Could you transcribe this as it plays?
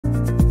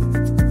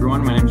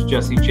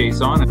Jesse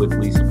Chason with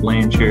Lisa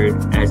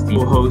Blanchard as the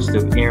host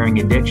of Airing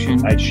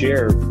Addiction. I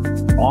share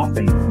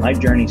often my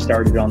journey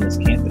started on this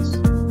campus.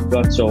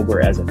 Got sober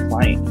as a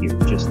client here,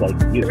 just like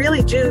you. I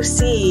really do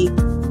see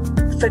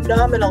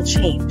phenomenal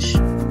change.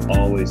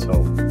 Always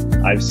hope.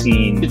 I've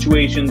seen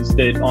situations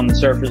that on the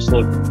surface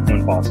look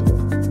impossible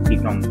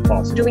become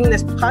possible. Doing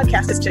this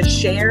podcast is to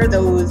share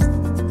those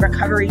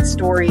recovery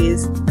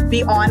stories,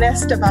 be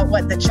honest about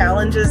what the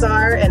challenges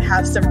are and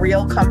have some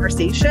real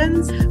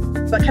conversations,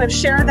 but kind of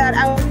share that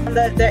out on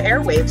the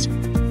airwaves.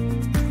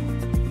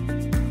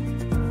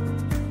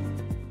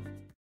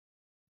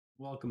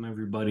 Welcome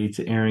everybody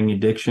to Airing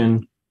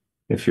Addiction.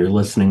 If you're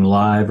listening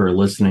live or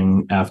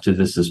listening after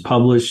this is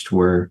published,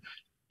 we're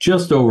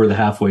just over the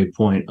halfway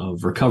point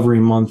of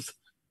Recovery Month.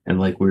 And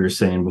like we were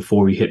saying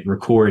before we hit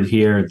record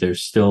here, there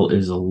still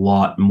is a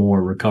lot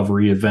more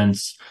recovery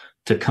events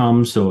to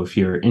come. So if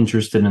you're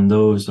interested in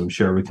those, I'm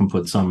sure we can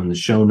put some in the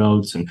show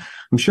notes. And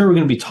I'm sure we're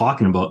going to be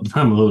talking about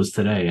some of those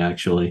today,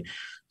 actually.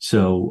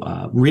 So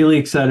really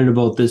excited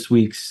about this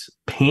week's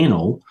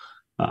panel.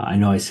 I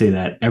know I say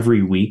that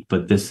every week,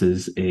 but this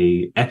is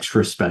a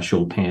extra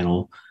special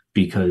panel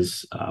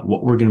because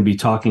what we're going to be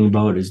talking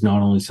about is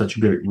not only such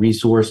a great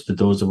resource to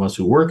those of us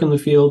who work in the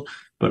field,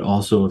 but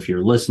also if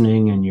you're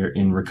listening and you're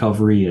in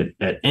recovery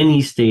at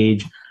any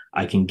stage,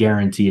 I can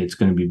guarantee it's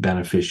going to be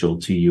beneficial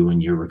to you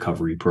and your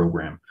recovery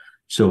program.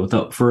 So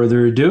without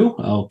further ado,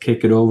 I'll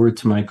kick it over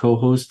to my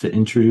co-host to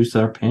introduce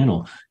our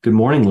panel. Good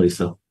morning,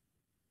 Lisa.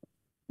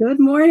 Good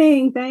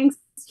morning. Thanks,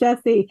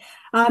 Jesse.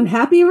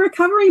 Happy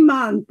Recovery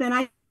Month. And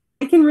I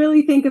can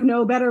really think of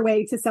no better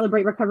way to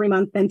celebrate Recovery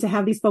Month than to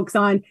have these folks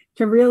on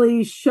to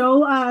really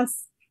show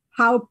us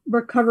how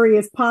recovery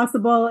is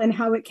possible and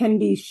how it can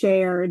be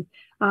shared.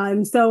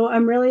 So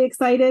I'm really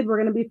excited. We're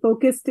going to be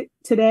focused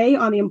today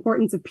on the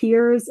importance of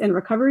peers and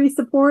recovery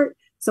support.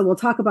 So we'll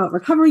talk about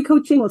recovery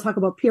coaching. We'll talk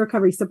about peer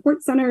recovery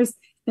support centers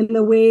and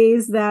the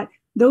ways that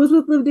those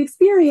with lived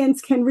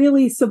experience can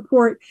really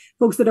support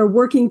folks that are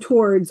working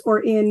towards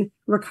or in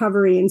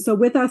recovery. And so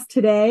with us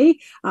today,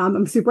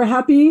 I'm super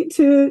happy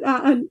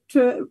to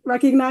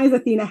recognize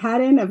Athena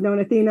Haddon. I've known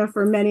Athena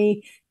for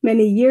many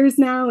years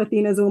now.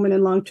 Athena's a woman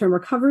in long-term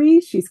recovery.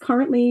 She's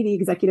currently the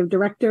executive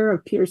director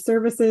of peer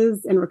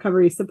services and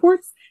recovery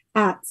supports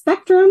at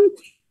Spectrum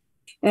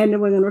and the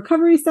Women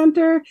Recovery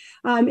Center.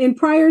 And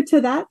prior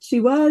to that, she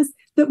was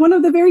one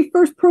of the very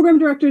first program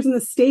directors in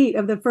the state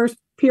of the first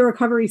peer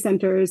recovery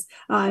centers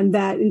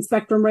that in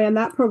Spectrum ran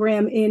that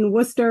program in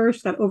Worcester.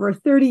 She's got over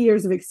 30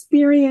 years of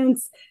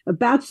experience, a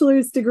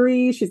bachelor's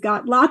degree. She's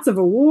got lots of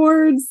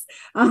awards.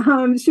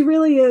 She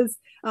really is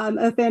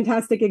a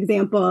fantastic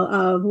example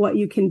of what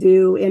you can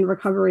do in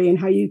recovery and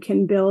how you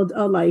can build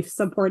a life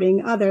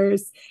supporting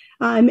others.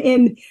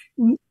 And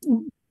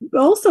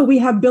also, we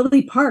have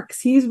Billy Parks.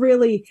 He's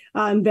really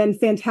been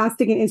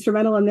fantastic and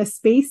instrumental in this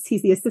space.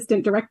 He's the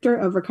assistant director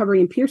of recovery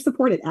and peer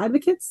support at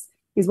Advocates.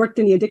 He's worked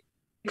in the addiction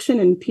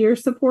and peer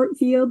support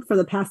field for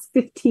the past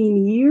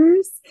 15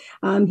 years.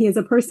 He is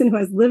a person who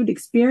has lived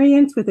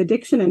experience with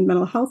addiction and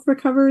mental health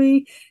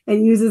recovery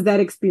and uses that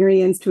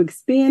experience to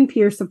expand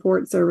peer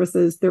support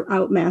services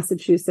throughout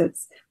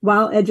Massachusetts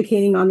while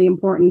educating on the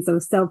importance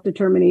of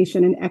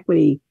self-determination and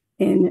equity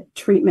in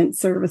treatment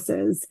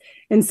services.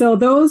 And so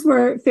those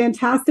were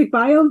fantastic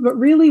bios, but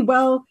really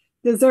well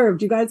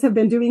deserved. You guys have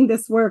been doing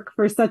this work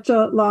for such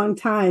a long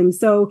time.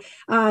 So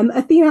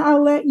Athena,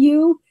 I'll let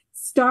you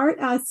start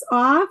us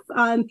off.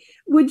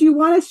 Would you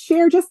want to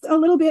share just a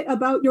little bit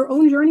about your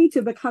own journey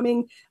to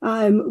becoming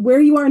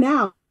where you are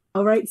now,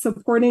 all right,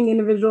 supporting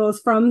individuals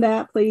from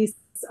that place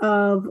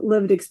of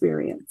lived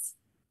experience?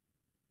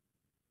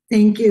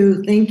 Thank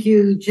you. Thank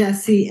you,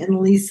 Jesse and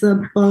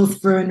Lisa,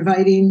 both for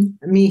inviting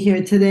me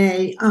here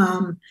today.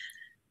 You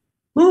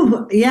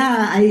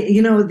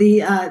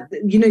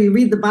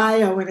read the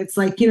bio and it's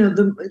like,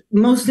 the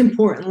most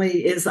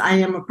importantly is I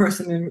am a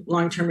person in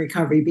long-term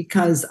recovery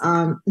because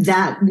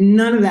that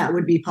none of that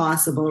would be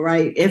possible,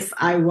 right? If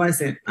I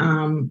wasn't,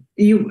 none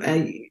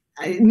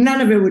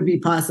of it would be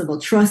possible.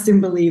 Trust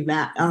and believe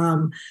that.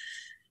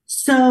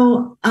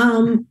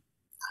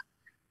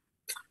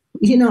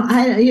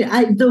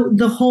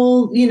 The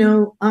whole,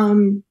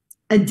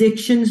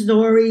 addiction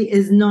story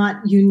is not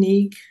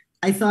unique.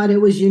 I thought it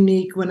was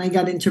unique when I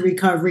got into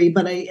recovery,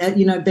 but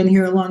I've been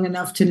here long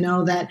enough to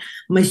know that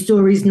my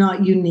story's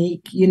not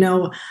unique.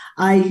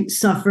 I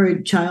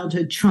suffered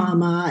childhood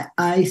trauma.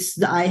 I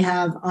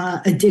have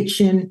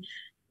addiction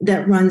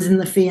that runs in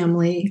the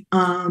family.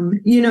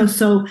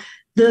 So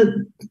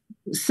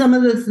some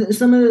of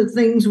the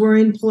things were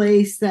in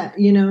place that,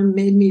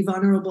 made me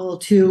vulnerable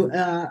to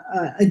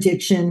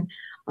addiction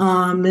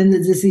and the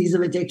disease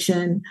of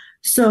addiction.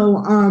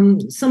 So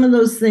some of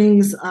those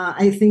things,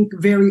 I think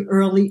very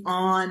early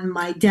on,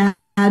 my dad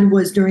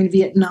was during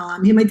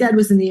Vietnam. My dad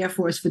was in the Air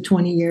Force for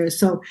 20 years.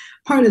 So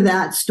part of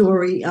that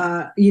story,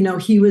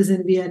 he was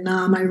in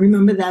Vietnam. I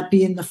remember that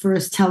being the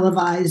first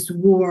televised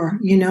war,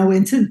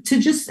 and to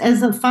just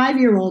as a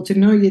 5-year-old to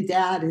know your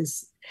dad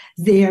is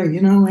there,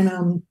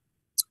 and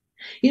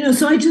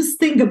So I just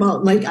think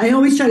about, like, I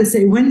always try to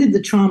say, when did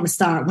the trauma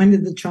start? When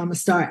did the trauma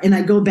start? And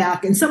I go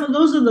back, and some of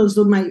those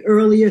are my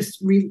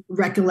earliest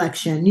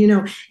recollection,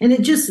 and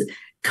it just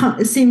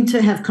seemed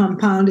to have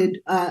compounded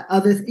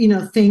other,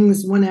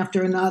 things one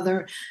after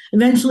another.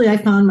 Eventually, I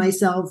found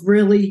myself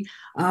really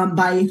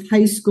by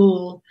high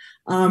school,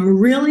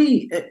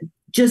 really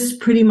just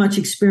pretty much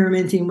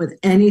experimenting with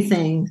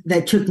anything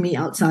that took me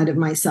outside of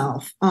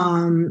myself,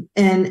 and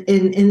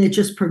it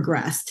just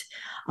progressed.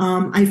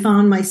 I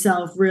found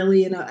myself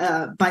really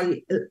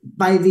by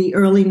the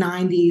early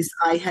 90s.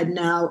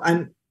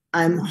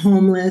 I'm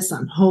homeless.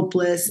 I'm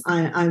hopeless.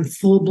 I'm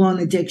full blown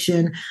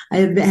addiction. I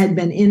had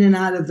been in and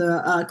out of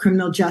the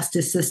criminal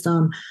justice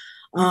system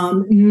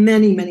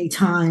many, many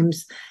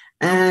times.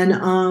 And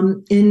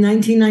in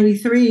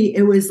 1993,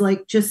 it was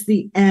like just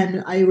the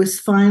end. I was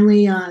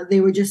finally,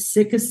 they were just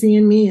sick of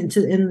seeing me in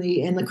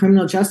the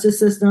criminal justice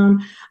system.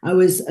 I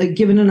was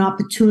given an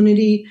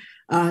opportunity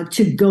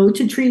to go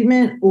to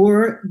treatment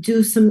or do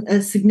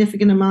a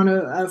significant amount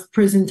of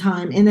prison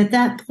time. And at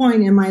that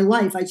point in my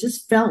life, I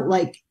just felt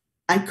like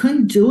I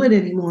couldn't do it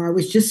anymore. I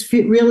was just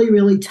really,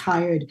 really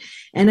tired.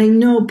 And I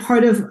know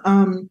part of,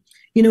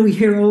 we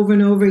hear over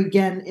and over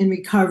again in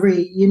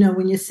recovery,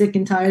 when you're sick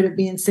and tired of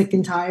being sick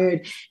and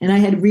tired. And I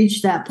had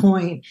reached that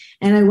point,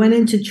 and I went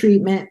into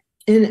treatment.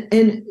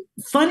 And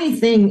funny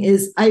thing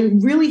is, I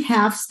really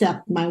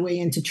half-stepped my way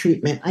into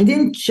treatment. I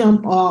didn't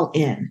jump all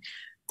in.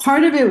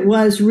 Part of it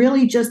was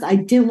really just, I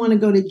didn't want to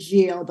go to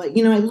jail. But,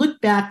 I look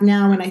back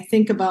now and I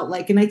think about,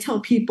 and I tell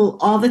people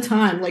all the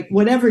time,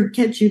 whatever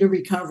gets you to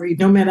recovery,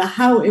 no matter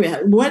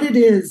what it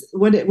is,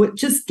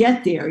 just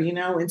get there,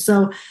 And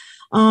so,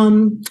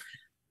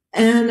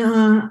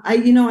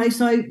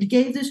 I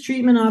gave this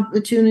treatment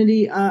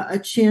opportunity a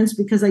chance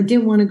because I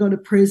didn't want to go to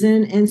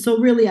prison. And so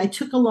really, I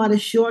took a lot of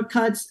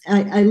shortcuts.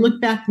 I look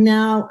back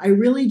now, I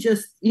really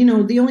just,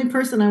 the only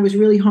person I was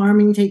really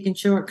harming taking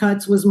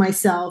shortcuts was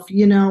myself.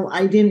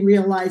 I didn't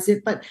realize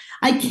it, but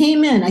I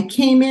came in,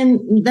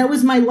 that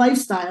was my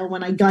lifestyle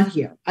when I got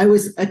here. I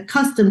was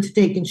accustomed to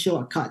taking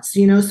shortcuts,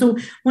 So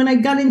when I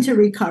got into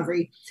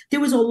recovery,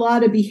 there was a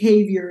lot of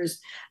behaviors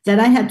that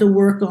I had to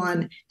work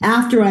on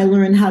after I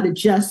learned how to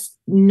just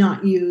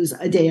not use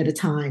a day at a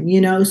time,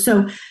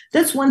 So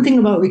that's one thing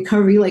about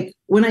recovery. Like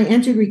when I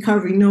entered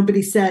recovery,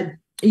 nobody said,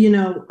 you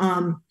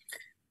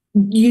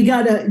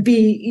gotta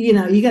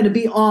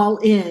be all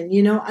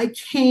in, I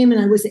came and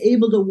I was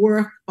able to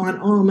work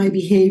on all my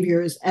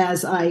behaviors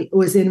as I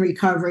was in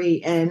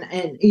recovery, and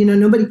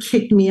nobody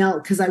kicked me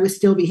out because I was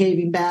still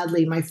behaving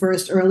badly my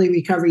first early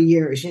recovery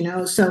years,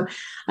 So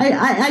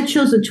I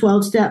chose a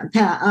 12-step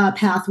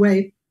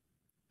pathway.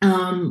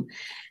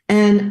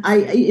 And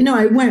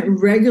I went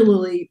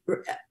regularly,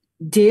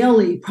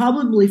 daily,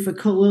 probably for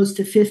close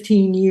to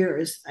 15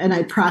 years. And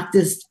I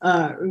practiced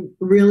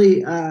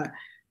really, I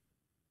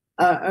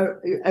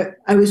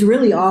was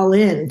really all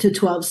in to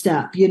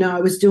 12-step.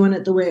 I was doing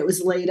it the way it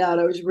was laid out.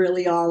 I was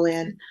really all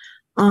in.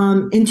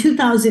 In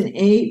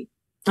 2008,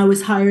 I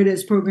was hired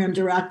as program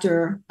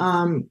director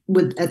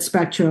at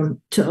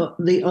Spectrum to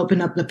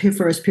open up the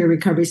first peer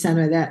recovery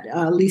center that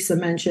Lisa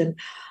mentioned.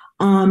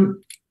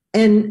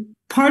 And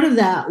part of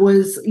that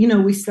was,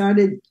 we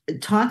started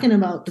talking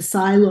about the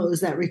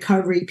silos that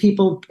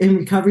people in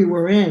recovery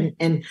were in,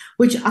 and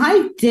which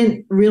I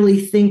didn't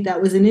really think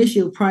that was an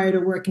issue prior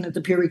to working at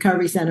the Peer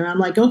Recovery Center. I'm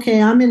like,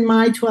 okay, I'm in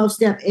my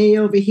 12-step A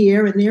over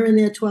here, and they're in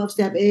their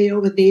 12-step A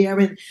over there,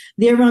 and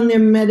they're on their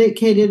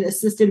medicated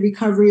assisted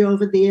recovery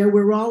over there.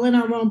 We're all in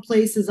our own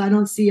places. I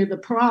don't see the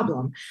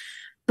problem.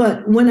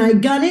 But when I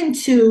got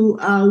into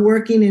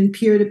working in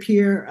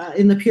peer-to-peer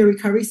in the peer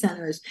recovery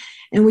centers,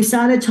 and we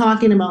started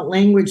talking about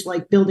language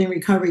like building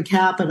recovery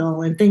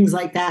capital and things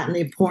like that, and the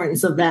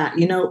importance of that,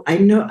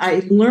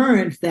 I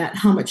learned that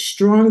how much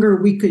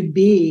stronger we could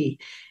be,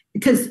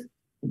 because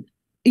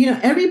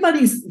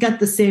everybody's got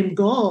the same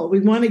goal.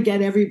 We want to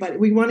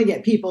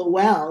get people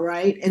well,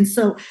 right? And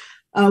so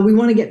we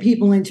want to get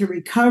people into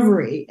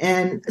recovery.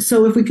 And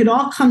so if we could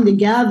all come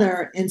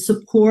together and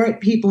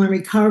support people in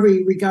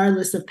recovery,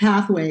 regardless of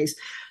pathways.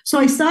 So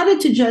I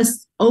started to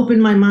just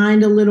open my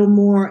mind a little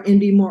more and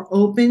be more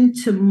open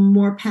to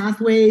more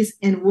pathways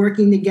and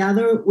working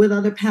together with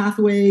other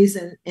pathways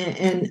and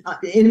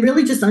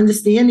really just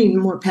understanding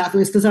more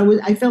pathways, because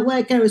I felt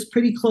like I was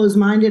pretty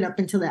closed-minded up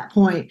until that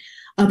point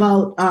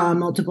about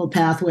multiple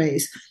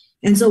pathways.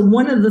 And so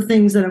one of the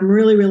things that I'm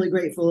really, really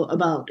grateful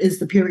about is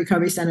the Peer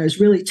Recovery Center has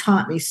really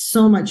taught me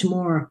so much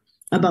more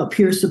about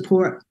peer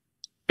support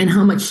and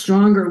how much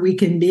stronger we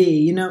can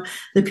be.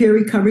 The Peer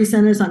Recovery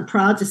Centers, I'm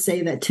proud to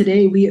say that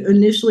today,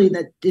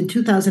 that in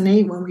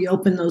 2008, when we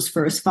opened those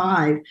first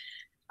 5,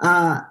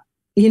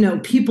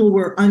 people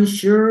were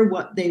unsure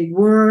what they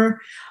were.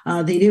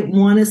 They didn't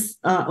want us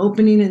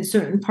opening in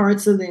certain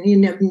parts of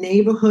the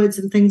neighborhoods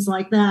and things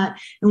like that.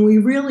 And we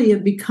really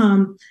have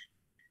become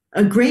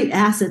great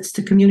assets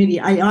to community.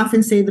 I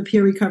often say the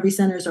peer recovery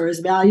centers are as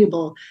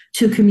valuable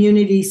to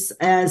communities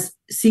as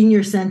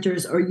senior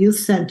centers or youth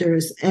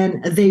centers,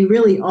 and they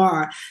really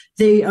are.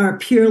 They are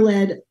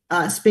peer-led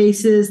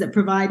spaces that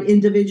provide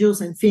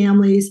individuals and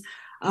families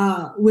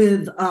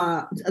with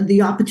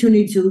the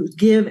opportunity to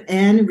give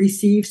and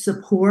receive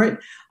support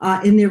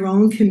in their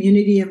own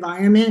community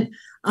environment.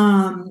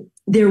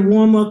 Their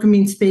warm,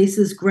 welcoming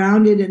spaces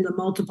grounded in the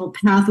multiple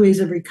pathways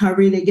of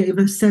recovery. They give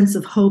a sense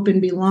of hope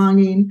and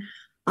belonging.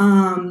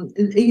 Addiction,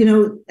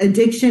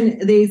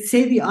 they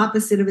say the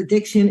opposite of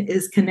addiction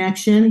is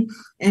connection.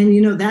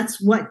 And, that's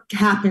what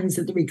happens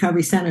at the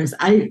recovery centers.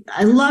 I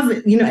love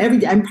it. Every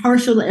day I'm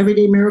partial to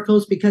Everyday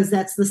Miracles because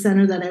that's the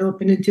center that I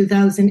opened in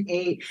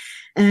 2008.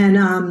 And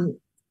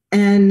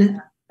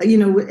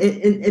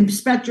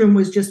Spectrum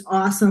was just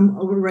awesome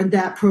over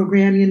that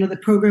program. The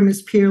program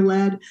is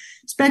peer-led.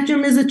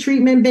 Spectrum is a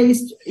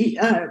treatment-based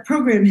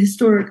program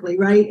historically,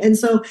 right? And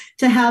so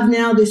to have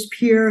now this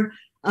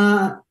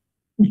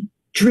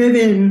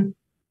peer-driven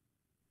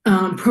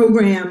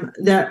program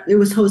that it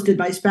was hosted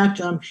by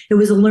Spectrum, it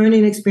was a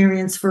learning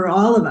experience for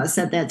all of us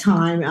at that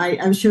time.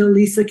 I'm sure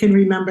Lisa can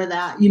remember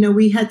that.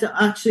 We had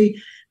to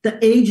actually, the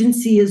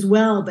agency as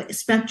well, but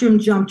Spectrum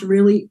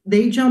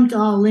they jumped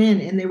all in,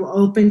 and they were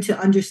open to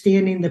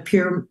understanding the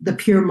peer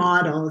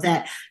model,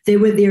 that they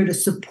were there to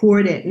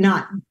support it,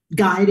 not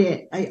guide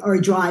it or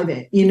drive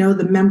it.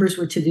 The members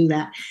were to do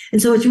that.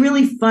 And so it's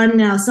really fun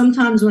now.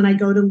 Sometimes when I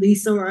go to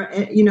Lisa or,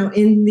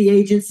 in the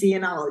agency,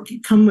 and I'll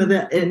come with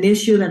an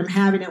issue that I'm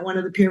having at one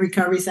of the peer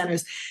recovery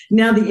centers,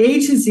 now the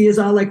agency is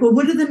all like, well,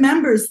 what do the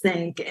members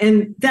think?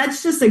 And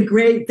that's just a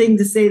great thing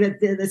to say,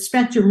 that the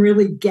Spectrum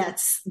really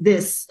gets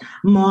this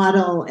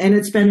model. And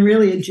it's been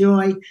really a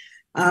joy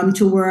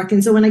to work.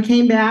 And so when I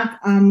came back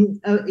a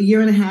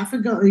year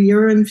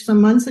and some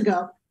months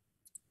ago,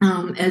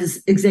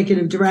 as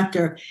executive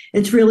director,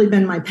 it's really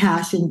been my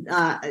passion,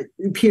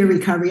 peer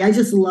recovery. I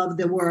just love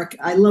the work.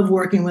 I love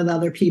working with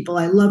other people.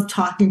 I love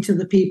talking to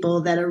the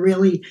people that are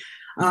really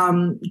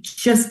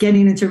just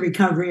getting into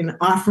recovery and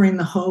offering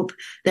the hope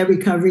that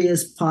recovery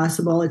is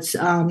possible. It's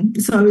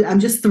so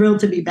I'm just thrilled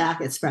to be back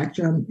at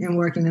Spectrum and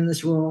working in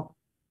this role.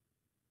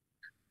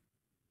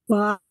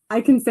 Well,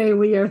 I can say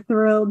we are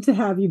thrilled to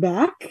have you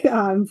back,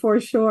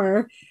 for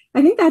sure.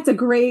 I think that's a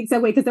great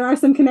segue, because there are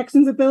some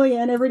connections with Billy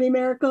and Everyday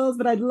Miracles,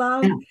 but I'd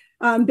love,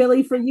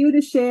 Billy, for you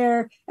to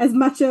share as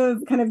much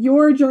of kind of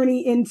your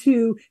journey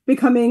into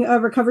becoming a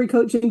recovery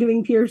coach and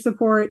doing peer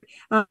support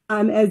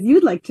as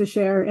you'd like to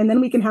share, and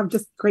then we can have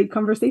just great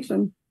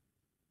conversation.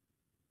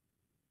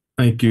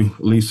 Thank you,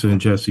 Lisa and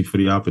Jesse, for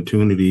the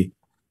opportunity.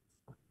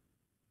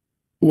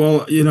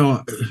 Well,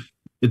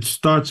 it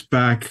starts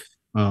back.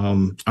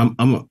 I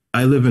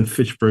live in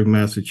Fitchburg,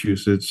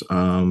 Massachusetts.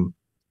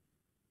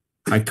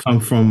 I come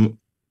from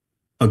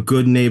a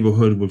good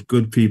neighborhood with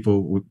good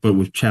people, but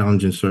with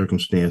challenging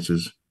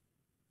circumstances.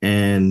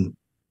 And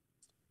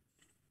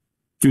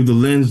through the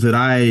lens that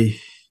I,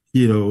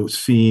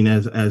 seen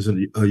as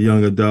a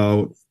young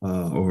adult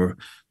or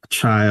a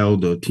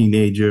child or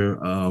teenager,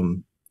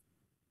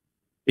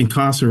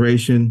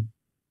 incarceration.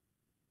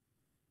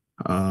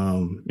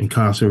 I'm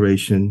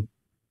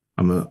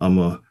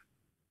a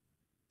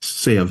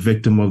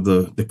victim of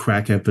the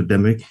crack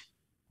epidemic.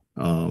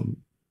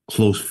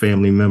 Close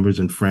family members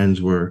and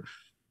friends were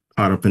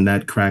caught up in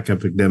that crack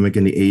epidemic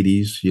in the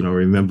 80s. I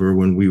remember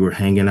when we were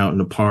hanging out in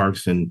the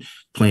parks and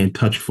playing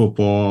touch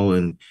football,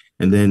 and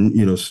then,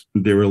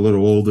 they were a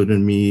little older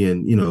than me,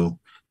 and,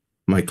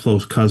 my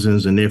close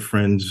cousins and their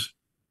friends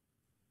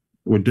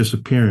were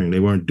disappearing.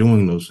 They weren't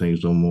doing those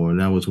things no more. And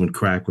that was when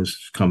crack was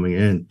coming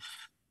in.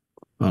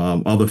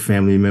 Other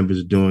family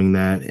members doing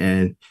that.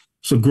 And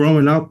so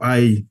growing up,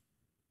 I'm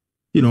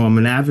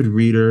an avid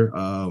reader.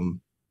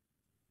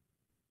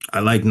 I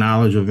like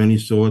knowledge of any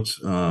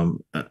sorts, and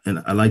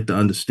I like to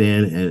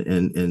understand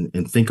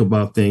and think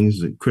about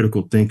things, a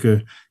critical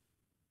thinker.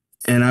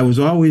 And I was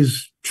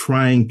always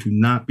trying to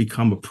not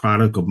become a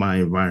product of my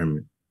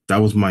environment. That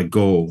was my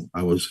goal.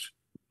 I was,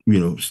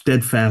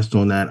 steadfast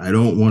on that. I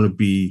don't want to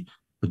be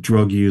a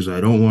drug user.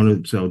 I don't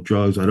want to sell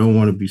drugs. I don't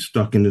want to be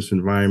stuck in this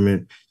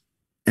environment.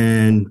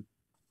 And,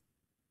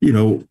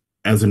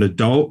 as an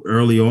adult,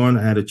 early on,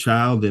 I had a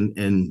child,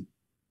 and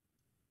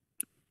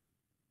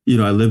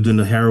I lived in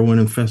a heroin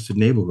infested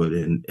neighborhood,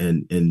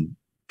 and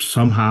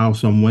somehow,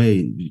 some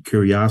way,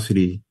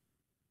 curiosity,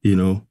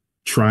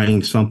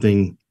 trying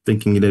something,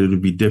 thinking that it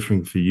would be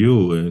different for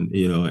you.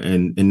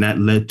 And that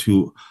led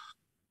to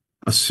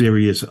a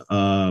serious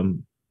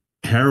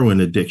heroin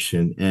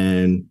addiction.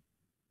 And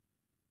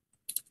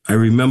I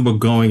remember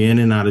going in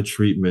and out of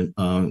treatment,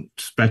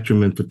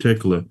 Spectrum in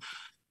particular,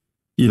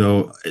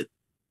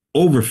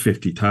 over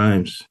 50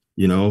 times,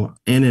 in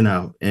and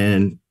out.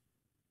 And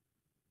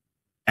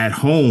at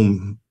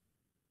home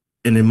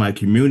and in my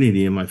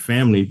community and my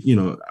family,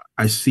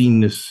 I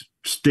seen this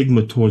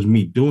stigma towards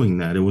me doing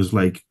that. It was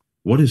like,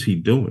 what is he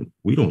doing?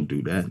 We don't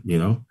do that,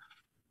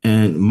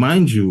 And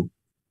mind you,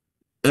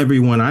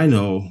 everyone I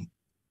know,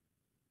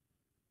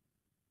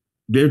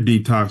 their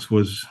detox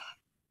was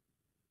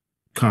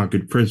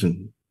Concord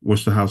Prison,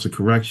 Worcester House of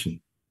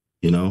Correction,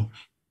 and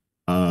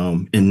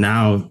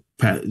now,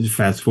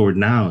 fast forward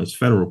now, it's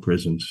federal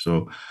prison.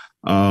 So,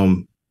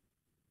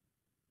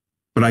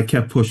 but I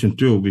kept pushing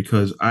through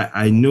because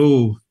I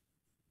knew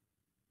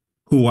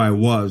who I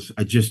was.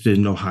 I just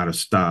didn't know how to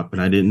stop,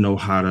 and I didn't know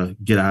how to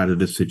get out of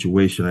the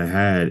situation I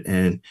had.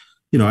 And,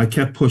 I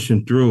kept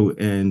pushing through,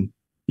 and,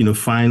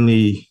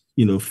 finally,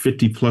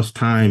 50 plus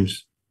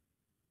times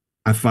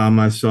I found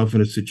myself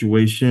in a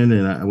situation,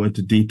 and I went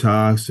to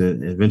detox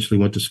and eventually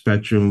went to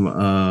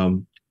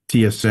Spectrum,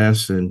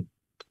 TSS. And,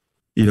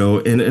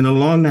 and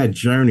along that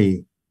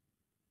journey,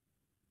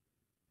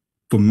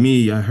 for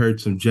me, I heard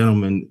some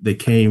gentlemen, they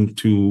came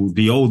to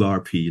the old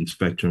RP in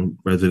Spectrum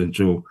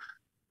residential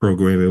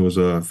program. It was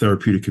a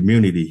therapeutic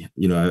community.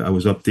 I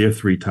was up there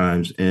 3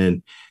 times,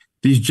 and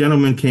these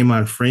gentlemen came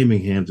out of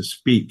Framingham to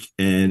speak,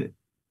 and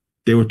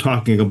they were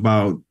talking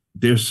about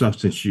their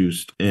substance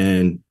use,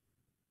 and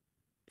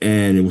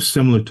it was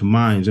similar to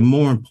mine. And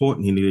more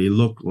importantly, they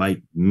looked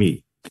like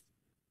me.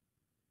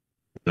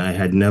 And I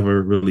had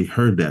never really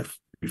heard that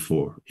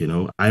before.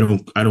 I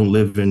don't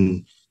live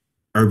in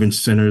urban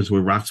centers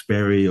with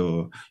Roxbury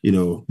or,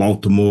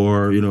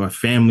 Baltimore, a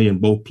family in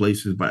both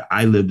places, but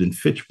I lived in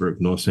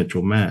Fitchburg, North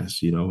Central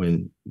Mass,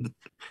 and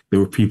there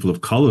were people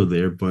of color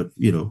there, but,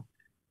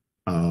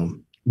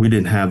 we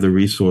didn't have the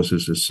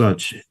resources as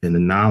such and the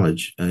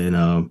knowledge.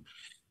 And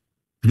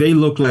they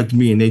looked like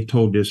me, and they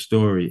told their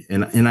story,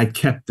 and I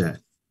kept that.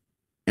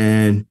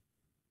 And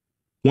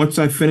once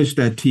I finished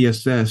that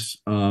TSS,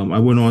 I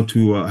went on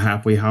to a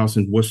halfway house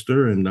in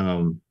Worcester, and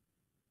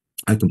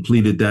I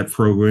completed that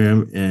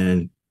program,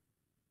 and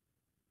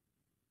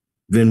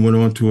then went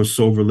on to a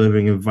sober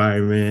living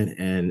environment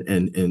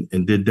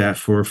and did that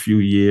for a few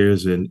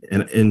years.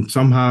 And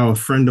somehow a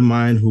friend of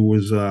mine who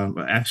was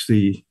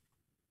actually,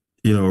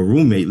 a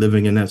roommate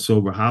living in that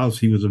sober house,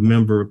 he was a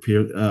member of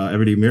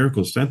Everyday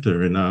Miracle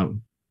Center. And,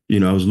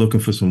 I was looking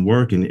for some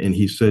work, and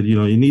he said,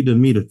 you need to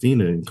meet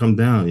Athena and come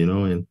down,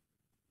 and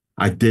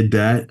I did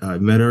that. I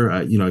met her.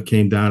 I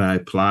came down, I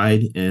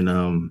applied, and,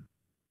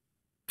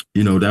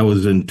 that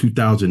was in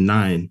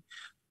 2009,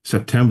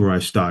 September, I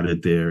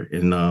started there.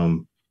 And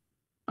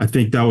I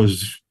think that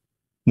was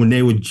when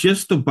they were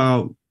just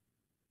about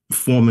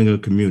forming a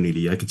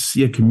community. I could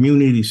see a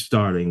community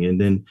starting. And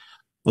then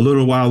a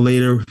little while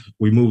later,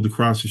 we moved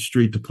across the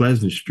street to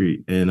Pleasant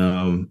Street.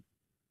 And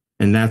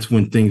that's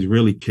when things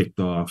really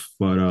kicked off.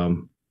 But,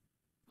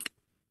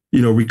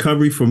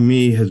 recovery for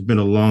me has been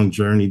a long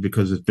journey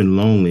because it's been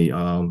lonely.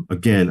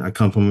 Again, I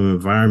come from an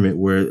environment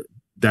where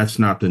that's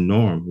not the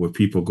norm, where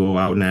people go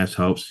out and ask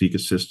help, seek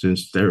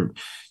assistance,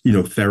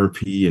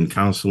 therapy and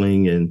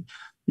counseling. And,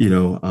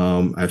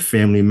 I have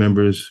family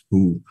members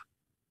who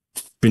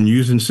been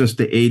using since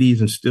the 80s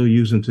and still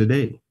using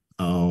today.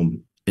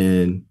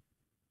 And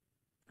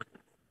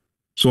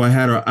so I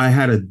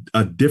had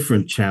a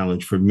different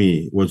challenge for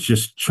me, was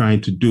just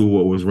trying to do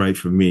what was right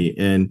for me.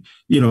 And,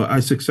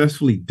 I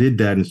successfully did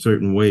that in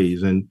certain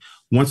ways. And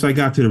once I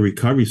got to the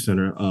recovery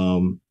center,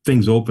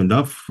 things opened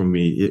up for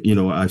me.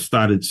 I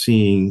started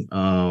seeing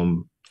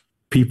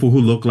people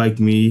who looked like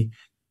me.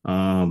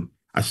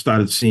 I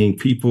started seeing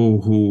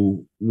people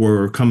who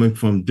were coming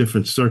from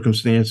different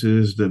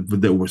circumstances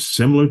that were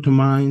similar to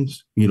mine,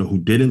 who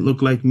didn't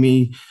look like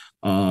me.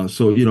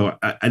 So,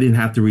 I didn't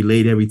have to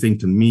relate everything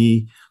to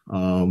me.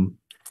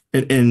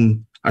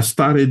 And I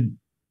started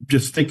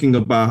just thinking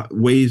about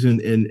ways and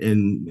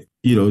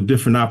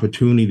different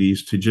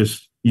opportunities to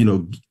just,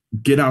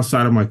 get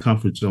outside of my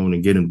comfort zone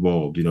and get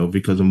involved,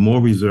 because I'm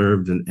more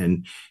reserved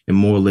and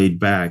more laid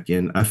back.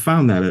 And I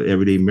found that at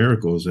Everyday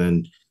Miracles.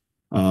 And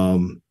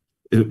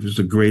it was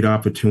a great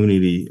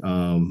opportunity.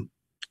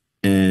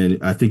 And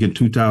I think in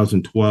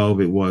 2012,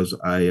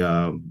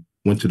 I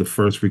went to the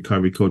first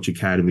Recovery Coach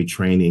Academy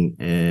training,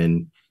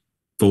 and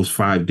those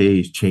 5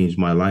 days changed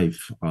my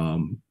life.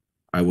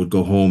 I would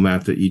go home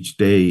after each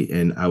day,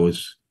 and I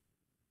was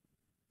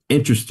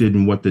interested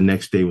in what the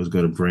next day was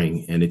going to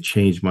bring. And it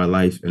changed my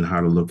life and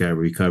how to look at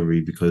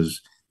recovery,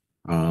 because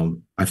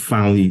I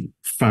finally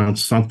found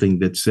something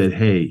that said,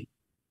 hey,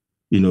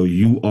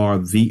 you are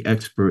the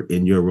expert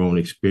in your own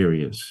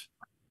experience.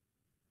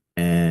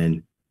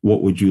 And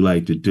what would you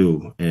like to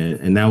do?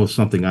 And that was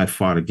something I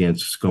fought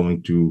against,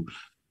 going through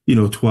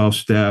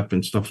 12-step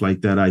and stuff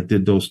like that. I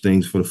did those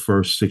things for the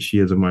first 6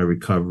 years of my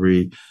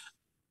recovery.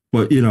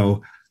 But,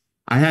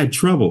 I had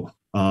trouble.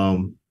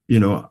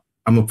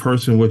 I'm a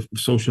person with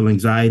social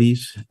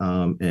anxieties.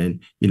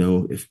 And,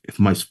 if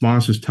my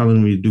sponsor's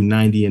telling me to do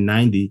 90 and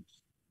 90,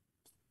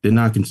 they're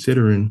not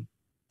considering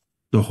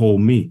the whole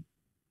me,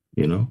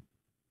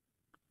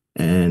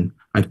 And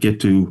I'd get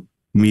to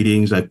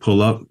meetings, I'd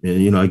pull up,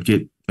 and, I'd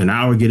get an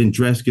hour getting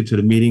dressed, get to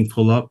the meeting,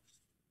 pull up,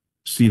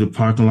 see the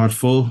parking lot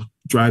full,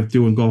 drive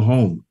through and go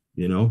home.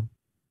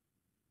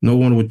 No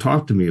one would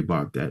talk to me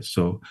about that.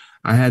 So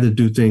I had to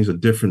do things a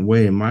different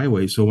way, in my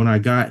way. So when I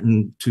got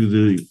into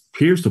the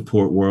peer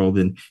support world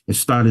and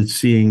started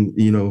seeing,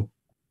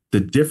 the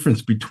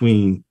difference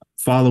between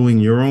following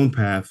your own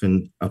path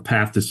and a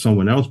path that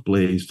someone else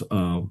blazed,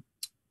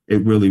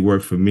 it really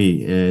worked for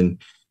me.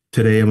 And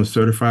today I'm a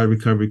certified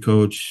recovery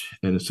coach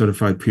and a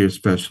certified peer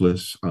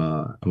specialist.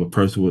 I'm a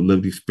person with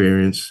lived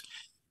experience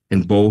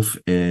in both.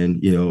 And,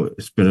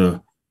 it's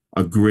been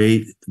a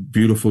great,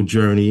 beautiful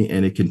journey,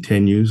 and it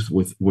continues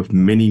with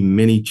many,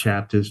 many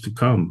chapters to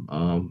come.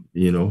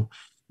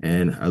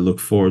 And I look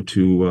forward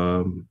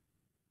to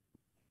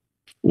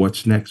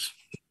what's next.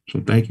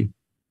 So thank you.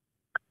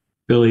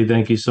 Billy,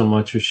 thank you so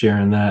much for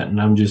sharing that.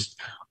 And I'm just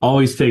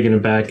always taken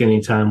aback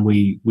anytime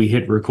we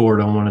hit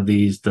record on one of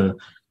these, the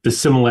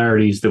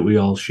similarities that we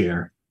all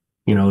share.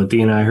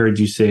 Athena, I heard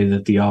you say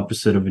that the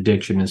opposite of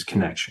addiction is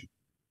connection,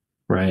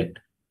 right?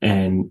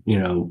 And,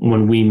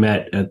 when we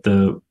met at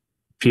the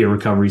Peer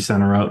Recovery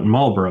Center out in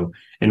Marlboro,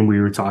 and we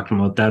were talking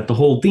about that, the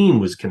whole theme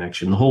was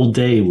connection. The whole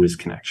day was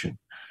connection,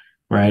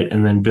 right?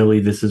 And then, Billy,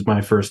 this is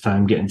my first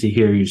time getting to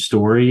hear your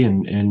story,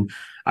 and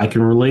I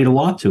can relate a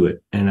lot to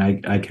it. And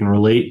I can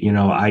relate,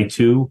 I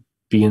too,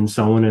 being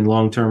someone in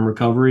long-term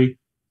recovery,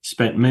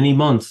 spent many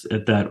months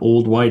at that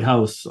old white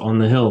house on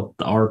the hill,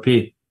 the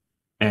RP,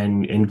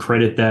 and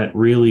credit that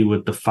really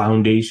with the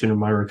foundation of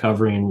my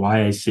recovery and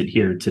why I sit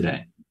here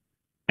today.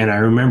 And I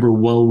remember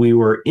while we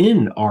were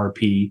in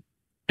RP,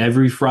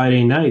 every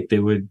Friday night they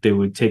would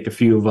take a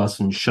few of us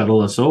and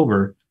shuttle us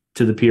over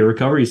to the Peer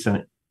Recovery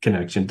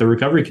Connection, the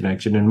Recovery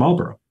Connection in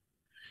Marlboro.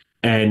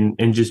 And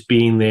just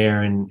being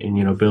there and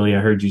Billy, I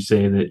heard you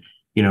say that,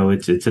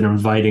 it's an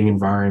inviting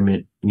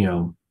environment.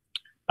 You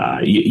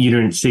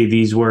didn't say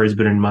these words,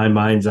 but in my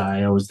mind's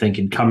eye, I was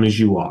thinking, come as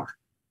you are,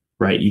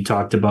 right? You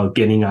talked about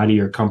getting out of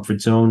your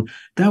comfort zone.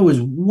 That was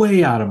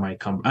way out of my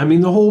comfort. I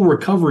mean, the whole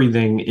recovery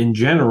thing in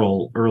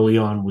general early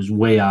on was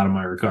way out of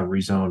my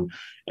recovery zone.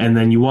 And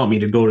then you want me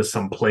to go to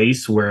some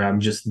place where I'm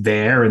just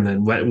there. And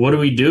then what do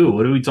we do?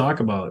 What do we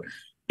talk about?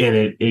 And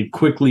it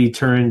quickly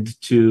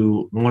turned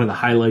to one of the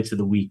highlights of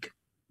the week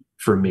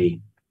for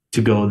me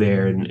to go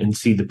there and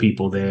see the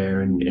people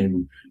there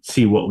and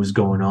see what was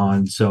going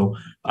on. So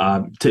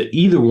to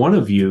either one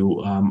of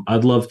you,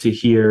 I'd love to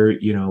hear,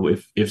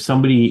 if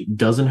somebody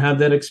doesn't have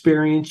that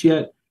experience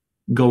yet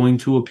going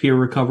to a peer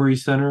recovery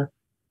center,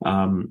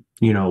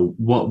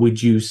 what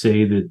would you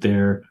say that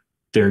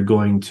they're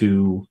going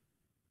to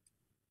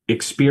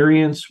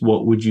experience?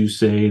 What would you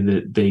say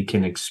that they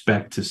can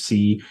expect to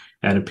see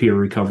at a peer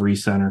recovery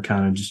center?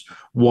 Kind of just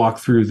walk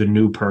through the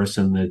new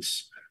person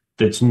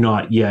that's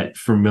not yet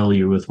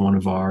familiar with one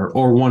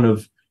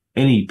of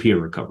any peer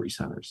recovery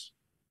centers.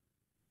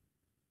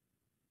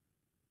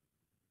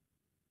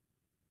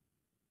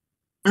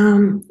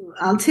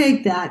 I'll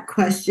take that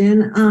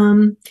question.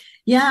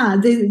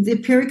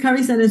 The peer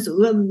recovery centers,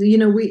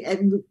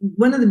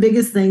 one of the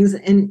biggest things,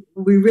 and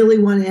we really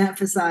want to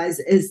emphasize,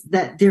 is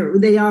that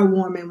they are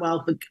warm and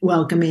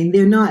welcoming.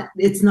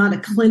 It's not a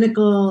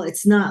clinical,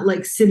 it's not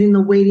like sit in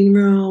the waiting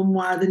room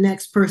while the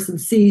next person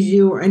sees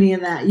you or any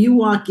of that. You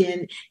walk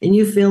in and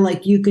you feel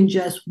like you can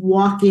just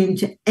walk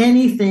into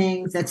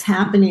anything that's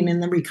happening in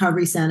the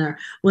recovery center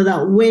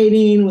without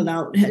waiting,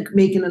 without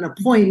making an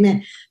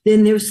appointment.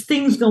 Then there's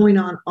things going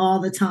on all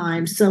the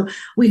time. So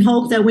we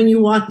hope that when you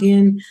walk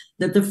in,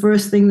 that the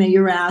first thing that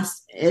you're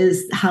asked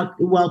is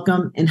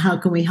welcome and how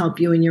can we help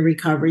you in your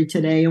recovery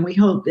today? And we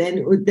hope,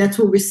 and that's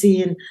what we're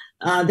seeing.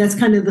 That's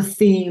kind of the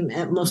theme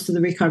at most of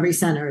the recovery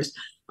centers.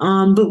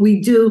 But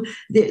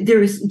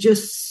there's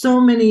just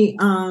so many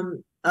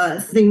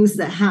things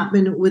that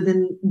happen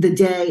within the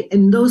day,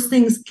 and those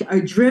things are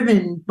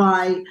driven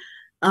by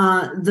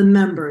the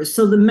members.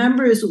 So the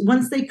members,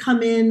 once they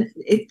come in,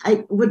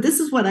 this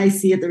is what I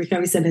see at the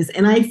recovery centers,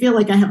 and I feel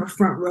like I have a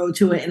front row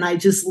to it, and I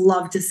just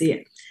love to see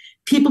it.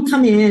 People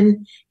come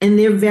in and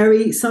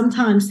they're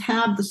sometimes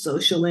have the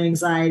social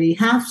anxiety,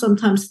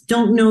 sometimes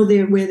don't know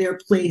where their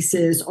place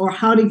is or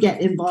how to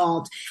get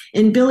involved.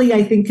 And Billy,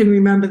 I think, can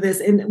remember this.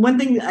 And one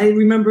thing I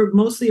remember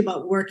mostly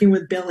about working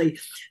with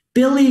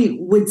Billy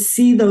would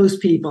see those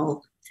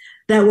people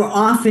that were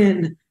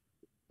often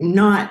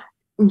not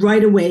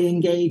right away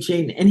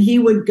engaging, and he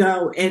would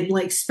go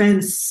and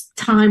spend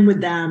time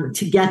with them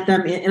to get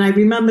them in. And I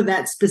remember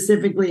that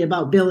specifically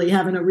about Billy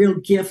having a real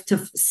gift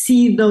to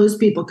see those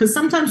people, because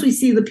sometimes we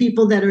see the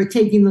people that are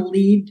taking the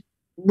lead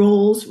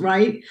roles,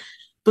 right?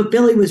 But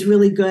Billy was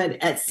really good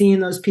at seeing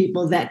those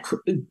people that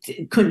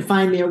couldn't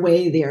find their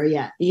way there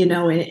yet,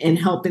 and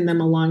helping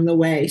them along the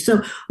way.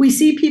 So we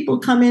see people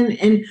come in,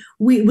 and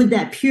with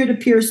that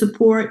peer-to-peer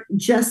support,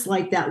 just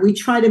like that, we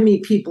try to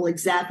meet people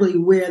exactly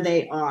where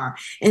they are.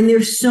 And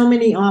there's so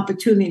many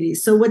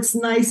opportunities. So what's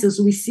nice is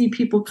we see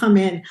people come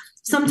in,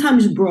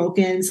 sometimes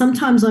broken,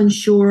 sometimes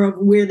unsure of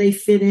where they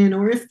fit in,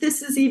 or if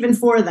this is even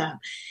for them.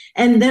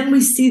 And then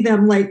we see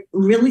them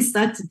really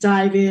start to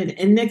dive in.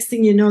 And next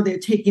thing you know, they're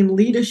taking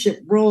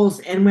leadership roles.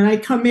 And when I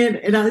come in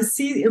and I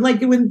see,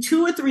 within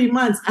 2 or 3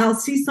 months, I'll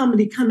see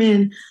somebody come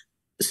in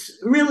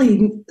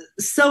really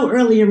so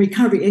early in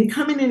recovery and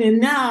coming in and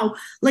now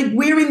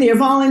wearing their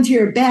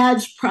volunteer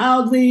badge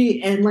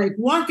proudly and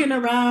walking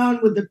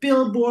around with the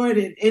billboard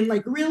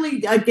and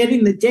really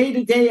getting the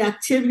day-to-day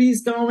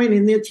activities going.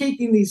 And they're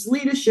taking these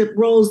leadership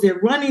roles. They're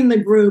running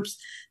the groups.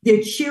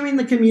 They're cheering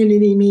the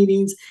community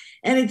meetings.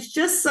 And it's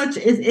just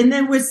and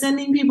then we're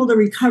sending people to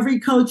recovery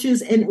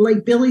coaches. And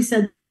like Billy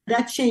said,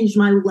 that changed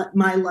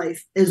my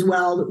life as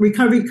well.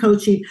 Recovery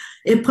coaching,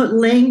 it put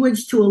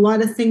language to a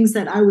lot of things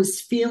that I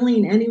was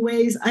feeling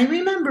anyways. I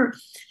remember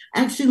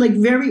actually like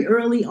very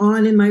early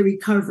on in my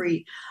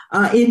recovery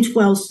in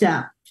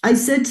 12-step, I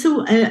said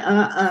to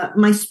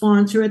my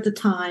sponsor at the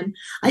time,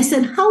 I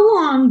said, how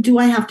long do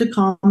I have to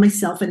call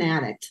myself an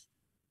addict?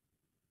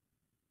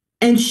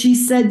 And she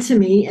said to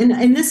me,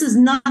 and this is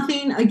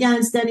nothing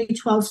against any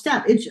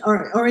 12-step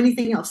or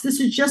anything else.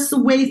 This is just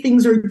the way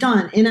things are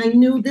done. And I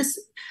knew this.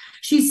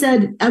 She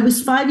said, I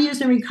was 5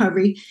 years in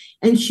recovery.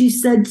 And she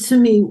said to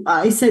me,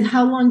 I said,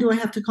 how long do I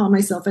have to call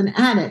myself an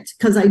addict?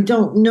 Because I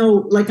don't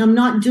know, like I'm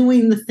not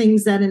doing the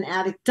things that an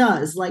addict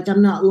does. Like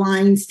I'm not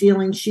lying,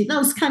 stealing,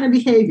 those kind of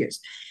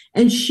behaviors.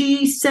 And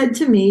she said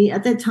to me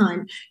at that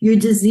time, your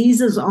disease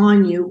is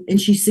on you.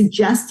 And she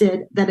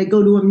suggested that I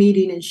go to a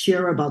meeting and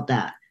share about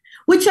that.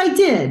 Which I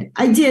did.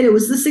 It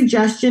was the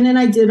suggestion, and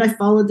I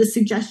followed the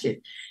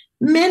suggestion.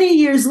 Many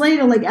years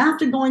later, like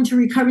after going to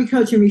recovery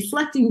coach and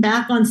reflecting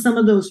back on some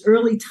of those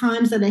early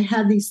times that I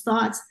had these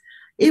thoughts,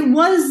 it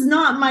was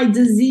not my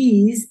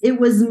disease. It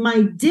was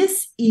my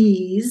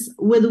dis-ease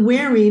with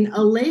wearing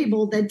a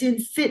label that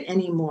didn't fit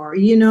anymore,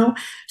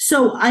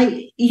 So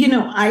that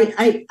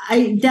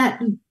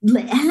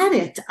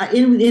addict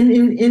in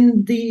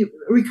the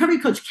Recovery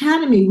Coach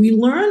Academy, we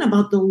learn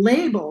about the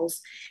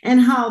labels and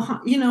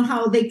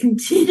how they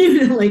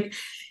continue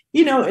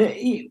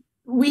to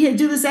we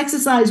do this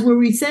exercise where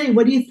we say,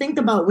 what do you think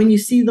about when you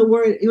hear the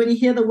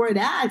word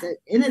addict?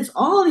 And it's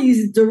all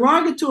these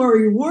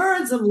derogatory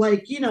words of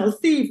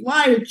thief,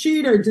 liar,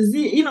 cheater,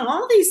 disease,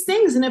 all these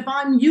things. And if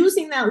I'm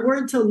using that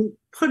word to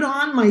put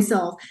on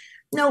myself,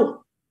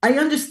 I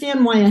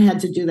understand why I had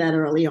to do that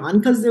early on,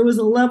 because there was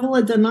a level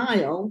of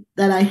denial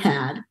that I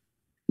had.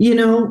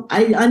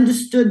 I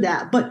understood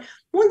that. But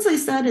once I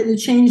started to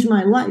change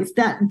my life,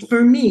 that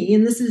for me,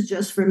 and this is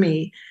just for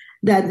me,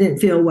 that didn't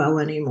feel well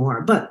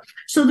anymore. But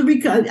so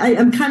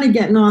I'm kind of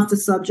getting off the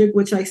subject,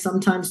 which I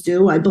sometimes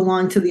do. I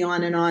belong to the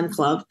On and On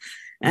Club.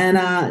 And,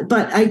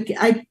 but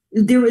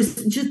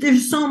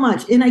there's so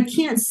much, and I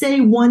can't say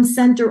one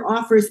center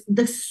offers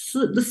the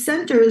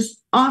centers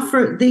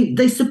offer,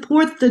 they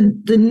support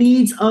the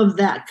needs of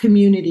that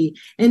community,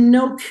 and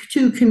no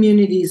two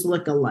communities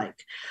look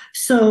alike.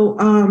 So,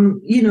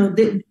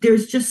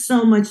 there's just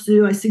so much to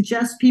do. I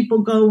suggest people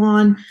go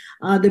on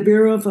the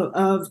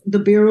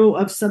Bureau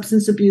of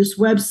Substance Abuse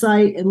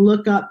website and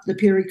look up the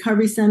peer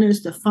recovery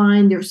centers to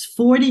find. There's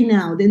 40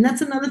 now. And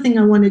that's another thing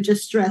I want to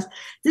just stress.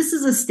 This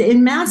is a state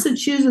in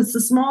Massachusetts, the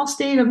small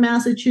state of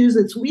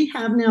Massachusetts. We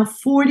have now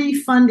 40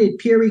 funded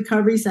peer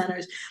recovery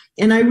centers.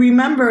 And I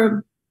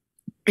remember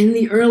in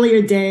the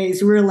earlier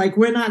days, we were like,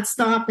 we're not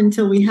stopping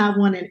until we have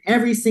one in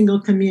every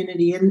single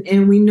community.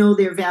 And we know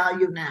their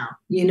value now.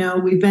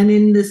 We've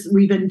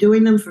been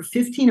doing them for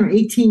 15 or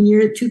 18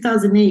 years,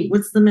 2008.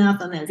 What's the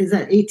math on that? Is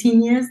that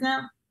 18 years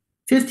now?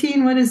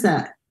 15? What is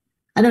that?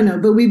 I don't know,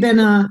 but we've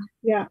been,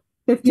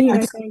 15,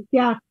 I think.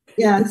 Yeah.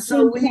 Yeah.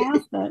 So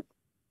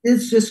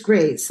it's just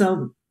great.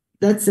 So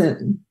that's it.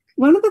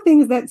 One of the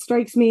things that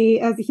strikes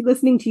me as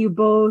listening to you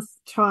both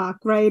talk,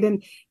 right,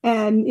 and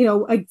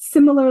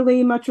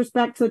similarly, much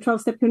respect to the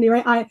 12-step community,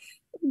 right?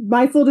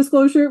 My full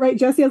disclosure, right?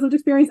 Jesse has lived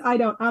experience. I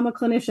don't. I'm a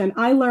clinician.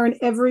 I learn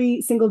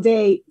every single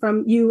day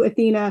from you,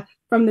 Athena,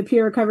 from the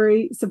peer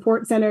recovery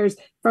support centers,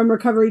 from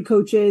recovery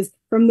coaches,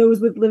 from those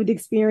with lived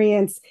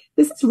experience.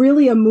 This is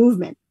really a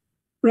movement,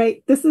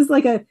 right? This is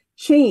like a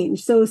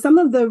change. So some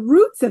of the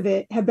roots of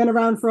it have been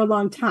around for a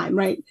long time,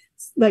 right?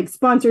 Like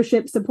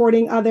sponsorship,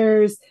 supporting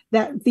others,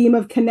 that theme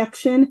of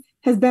connection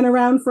has been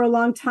around for a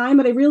long time.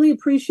 But I really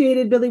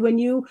appreciated, Billy, when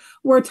you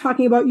were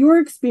talking about your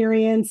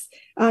experience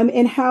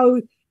and how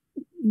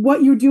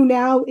what you do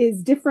now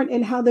is different,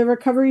 and how the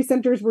recovery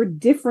centers were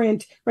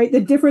different, right?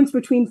 The difference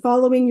between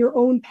following your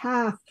own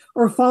path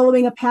or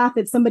following a path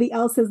that somebody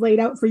else has laid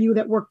out for you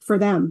that worked for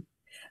them.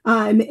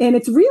 And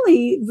it's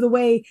really the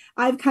way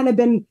I've kind of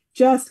been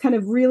just kind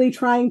of really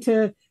trying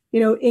to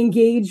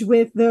engage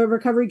with the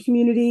recovery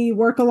community,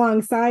 work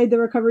alongside the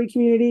recovery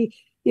community.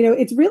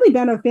 It's really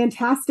been a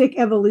fantastic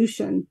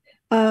evolution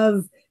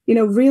of,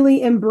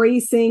 really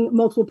embracing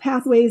multiple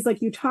pathways, like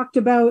you talked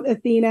about,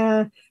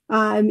 Athena,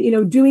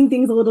 doing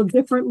things a little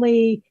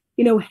differently,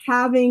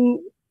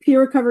 having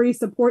peer recovery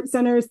support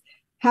centers,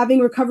 having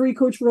recovery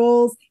coach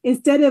roles,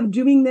 instead of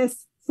doing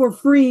this for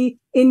free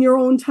in your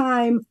own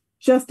time,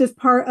 just as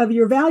part of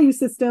your value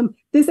system.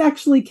 This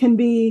actually can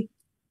be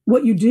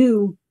what you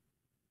do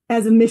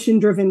as a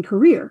mission-driven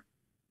career,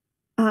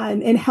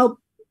 and help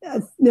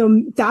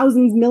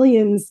thousands,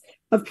 millions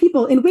of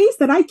people in ways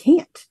that I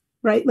can't,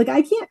 right? Like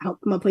I can't help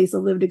from a place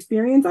of lived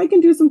experience. I can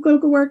do some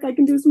clinical work. I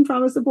can do some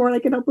trauma support. I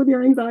can help with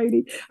your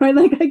anxiety, right?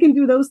 Like I can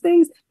do those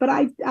things, but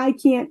I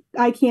can't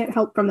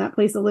help from that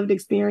place of lived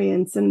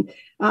experience. And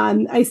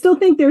I still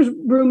think there's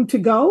room to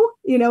go,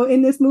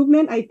 in this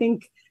movement. I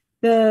think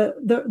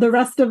the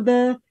rest of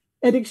the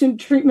addiction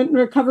treatment and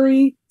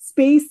recovery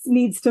space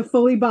needs to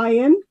fully buy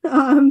in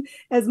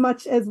as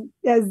much as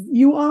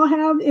you all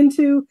have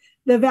into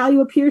the value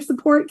of peer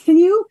support. Can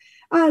you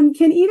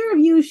Can either of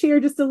you share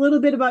just a little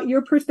bit about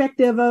your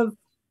perspective of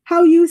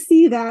how you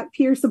see that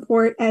peer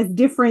support as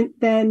different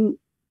than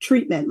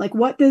treatment? Like,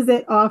 what does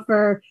it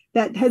offer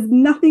that has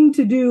nothing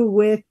to do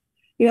with,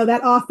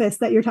 that office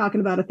that you're talking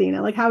about,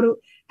 Athena? Like, how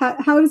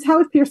is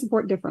peer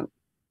support different?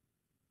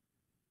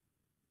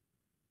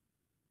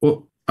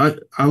 Well,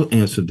 I'll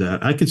answer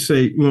that. I could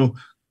say,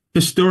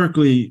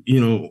 historically,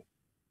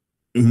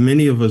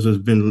 many of us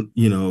have been,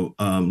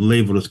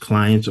 labeled as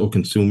clients or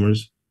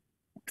consumers.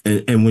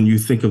 And when you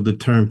think of the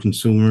term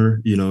consumer,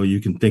 you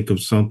can think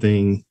of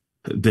something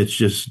that's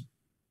just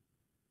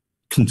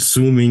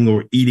consuming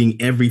or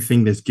eating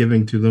everything that's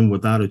given to them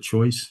without a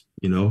choice,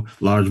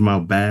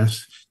 largemouth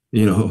bass,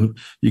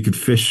 you could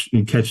fish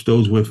and catch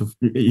those with,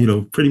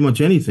 pretty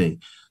much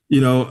anything,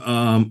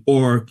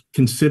 or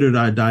considered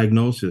our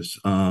diagnosis.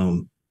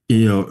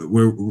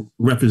 We're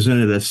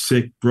represented as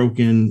sick,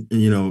 broken,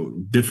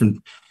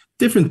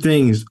 different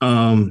things,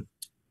 and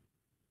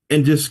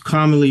just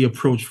commonly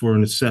approached for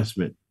an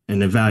assessment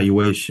and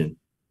evaluation.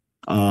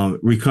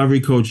 Recovery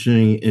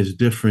coaching is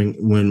different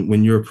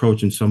when you're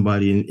approaching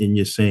somebody and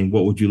you're saying,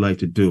 what would you like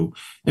to do?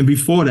 And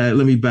before that,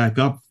 let me back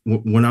up.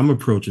 When I'm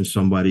approaching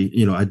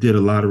somebody, I did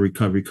a lot of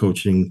recovery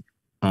coaching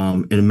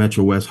in the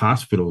Metro West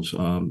hospitals,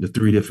 the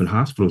 3 different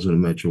hospitals in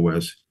the Metro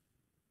West.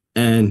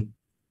 And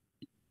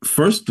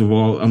first of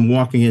all, I'm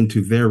walking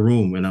into their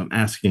room and I'm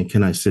asking,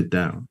 can I sit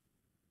down?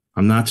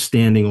 I'm not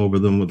standing over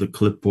them with a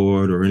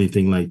clipboard or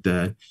anything like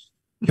that.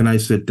 Can I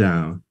sit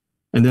down?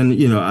 And then,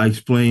 I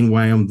explain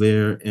why I'm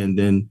there. And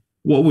then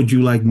what would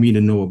you like me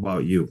to know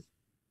about you?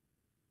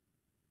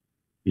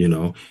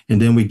 And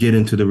then we get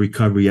into the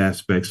recovery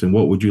aspects and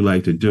what would you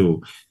like to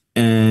do?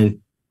 And,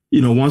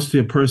 once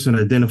the person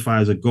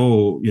identifies a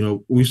goal,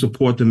 we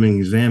support them in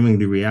examining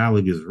the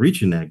realities of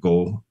reaching that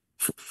goal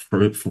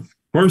for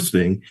first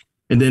thing,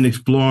 and then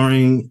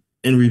exploring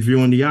and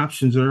reviewing the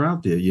options that are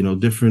out there,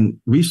 different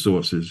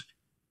resources.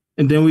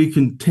 And then we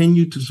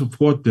continue to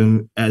support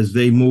them as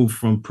they move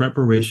from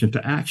preparation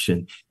to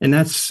action. And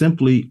that's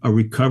simply a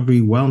recovery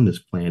wellness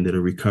plan that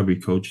a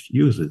recovery coach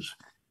uses.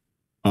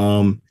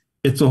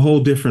 It's a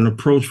whole different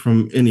approach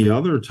from any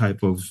other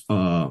type of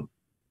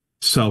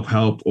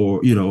self-help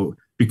or,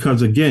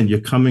 because again, you're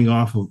coming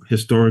off of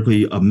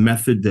historically a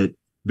method that's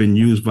been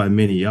used by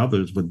many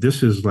others, but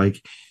this is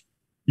like,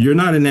 you're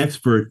not an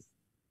expert.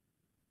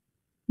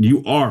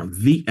 You are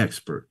the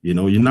expert.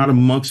 You're not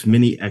amongst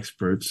many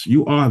experts.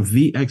 You are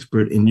the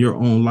expert in your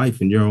own life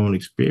and your own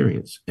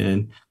experience.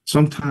 And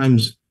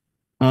sometimes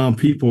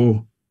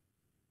people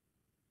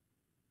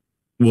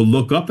will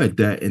look up at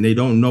that and they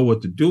don't know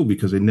what to do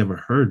because they never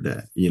heard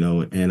that,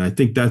 and I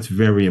think that's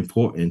very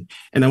important.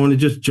 And I want to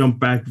just jump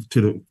back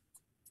to the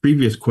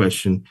previous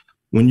question.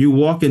 When you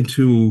walk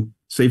into,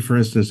 say, for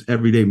instance,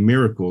 Everyday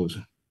Miracles,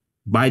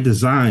 by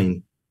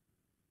design,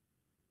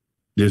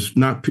 there's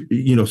not,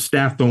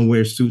 staff don't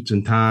wear suits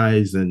and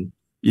ties. And,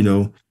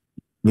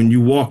 when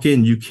you walk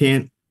in, you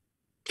can't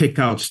pick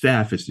out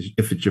staff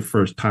if it's your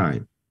first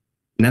time.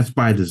 And that's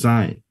by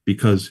design,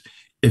 because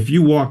if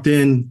you walked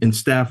in and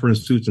staff are in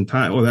suits and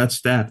ties, oh, that's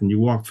staff, and you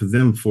walk for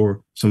them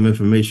for some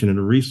information and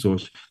a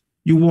resource,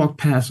 you walk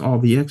past all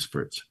the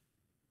experts.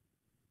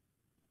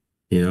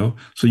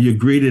 So you're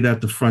greeted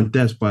at the front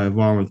desk by a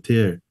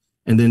volunteer.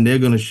 And then they're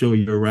going to show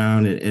you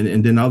around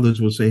and then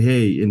others will say,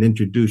 hey, and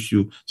introduce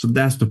you. So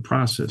that's the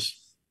process.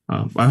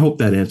 I hope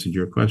that answered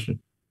your question.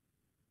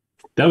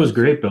 That was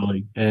great,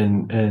 Billy.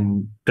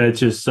 And that's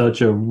just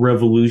such a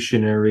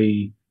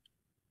revolutionary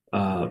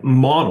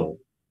model,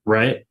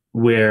 right?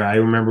 Where I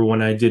remember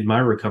when I did my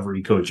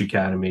Recovery Coach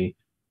Academy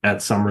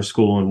at summer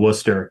school in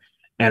Worcester,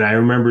 and I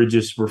remember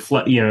just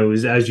it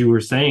was as you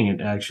were saying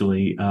it,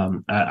 actually.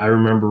 I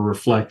remember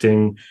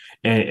reflecting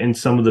and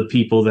some of the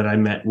people that I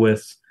met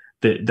with,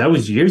 that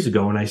was years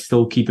ago, and I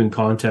still keep in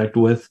contact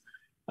with,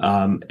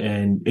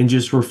 and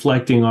just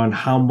reflecting on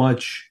how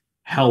much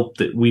help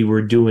that we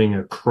were doing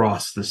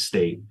across the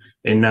state.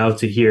 And now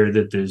to hear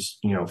that there's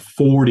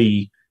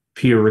 40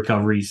 peer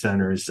recovery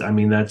centers, I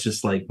mean, that's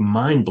just like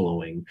mind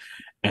blowing.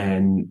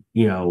 And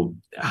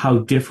how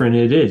different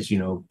it is.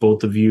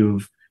 Both of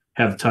you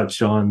have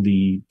touched on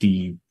the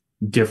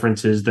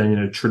differences than in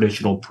a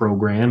traditional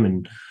program.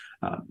 And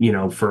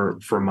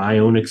for my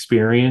own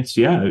experience,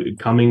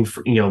 coming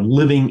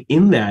living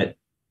in that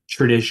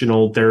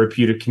traditional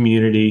therapeutic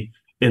community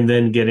and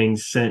then getting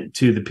sent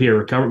to the peer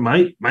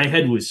recovery, my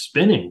head was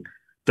spinning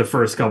the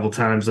first couple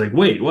times. Like,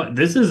 wait, what?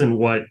 This isn't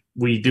what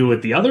we do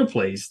at the other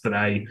place that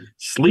I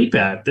sleep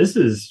at. This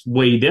is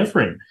way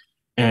different.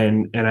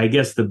 And I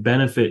guess the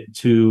benefit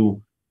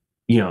to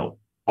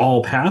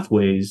all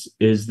pathways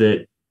is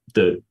that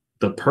the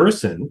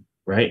person,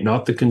 right?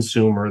 Not the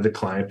consumer, the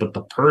client, but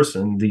the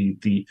person,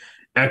 the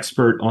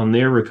expert on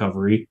their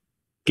recovery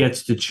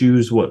gets to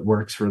choose what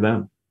works for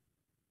them.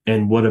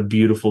 And what a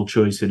beautiful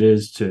choice it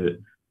is to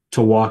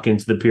walk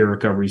into the peer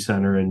recovery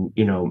center and,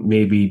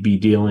 maybe be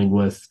dealing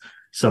with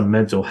some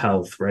mental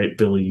health, right?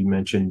 Billy, you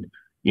mentioned,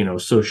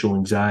 social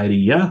anxiety.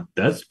 Yeah,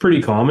 that's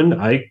pretty common.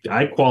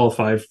 I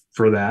qualify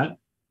for that.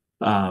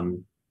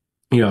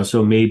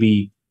 So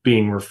maybe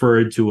being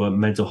referred to a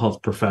mental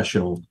health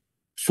professional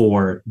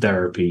for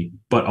therapy,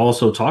 but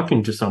also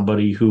talking to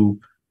somebody who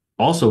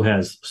also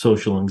has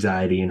social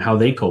anxiety and how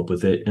they cope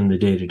with it in the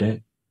day to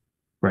day,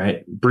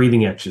 right?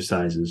 Breathing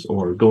exercises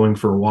or going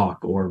for a walk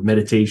or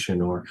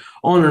meditation or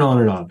on and on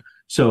and on.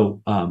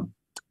 So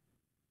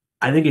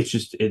I think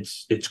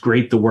it's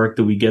great the work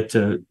that we get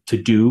to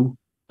do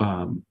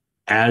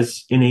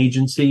as an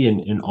agency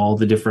and all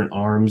the different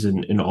arms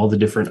and all the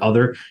different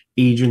other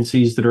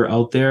agencies that are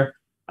out there.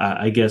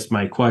 I guess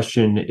my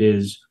question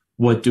is,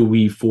 what do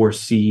we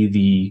foresee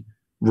the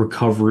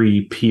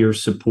recovery peer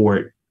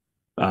support?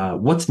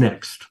 What's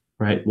next,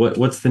 right?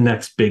 What's the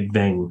next big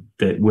thing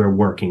that we're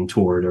working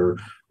toward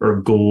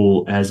or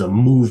goal as a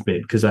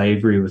movement? Because I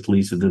agree with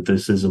Lisa that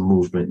this is a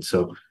movement.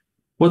 So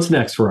what's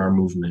next for our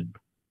movement?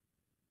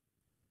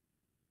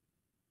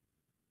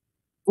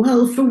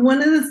 Well, for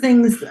one of the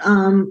things,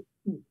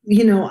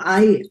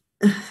 I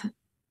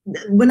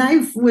when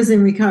I was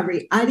in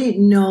recovery, I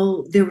didn't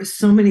know there were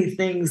so many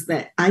things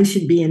that I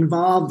should be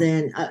involved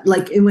in.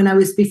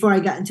 Before I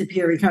got into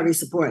peer recovery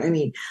support, I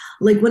mean,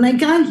 like when I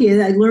got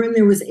here, I learned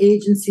there was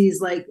agencies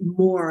like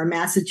MORE,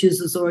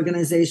 Massachusetts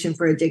Organization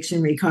for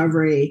Addiction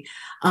Recovery,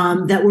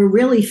 that were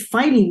really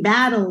fighting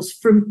battles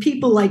from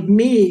people like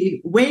me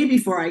way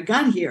before I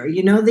got here.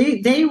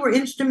 They were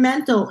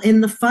instrumental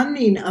in the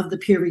funding of the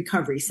peer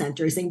recovery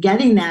centers and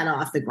getting that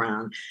off the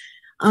ground.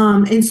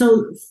 And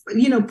so,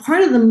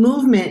 part of the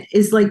movement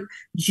is like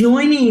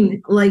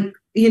joining,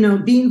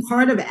 being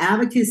part of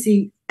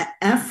advocacy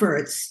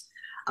efforts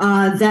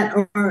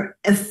that are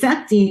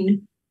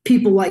affecting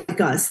people like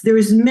us.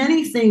 There's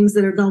many things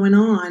that are going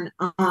on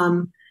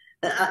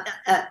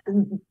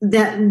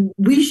that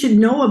we should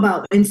know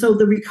about. And so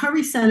the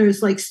recovery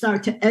centers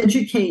start to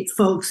educate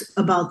folks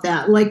about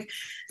that. Like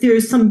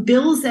there's some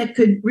bills that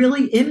could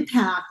really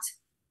impact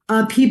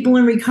people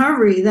in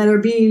recovery that are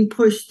being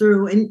pushed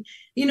through. And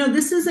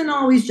this isn't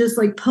always just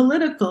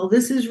political.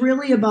 This is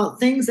really about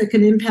things that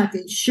can impact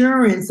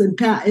insurance and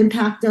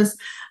impact us,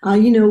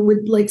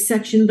 with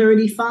Section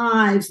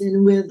 35s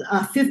and with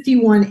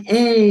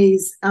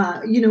 51As,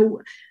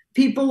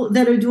 people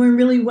that are doing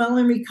really well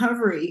in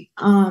recovery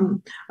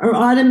are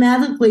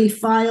automatically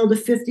filed a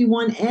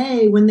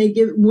 51A when they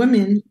give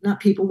women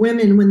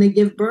when they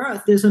give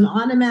birth. There's an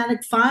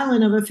automatic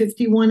filing of a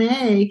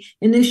 51A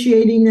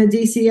initiating the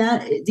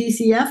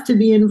DCF to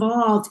be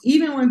involved,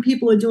 even when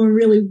people are doing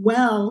really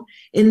well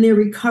in their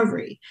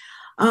recovery.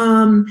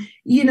 So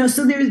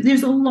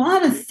there's a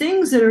lot of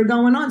things that are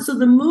going on. So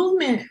the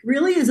movement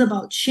really is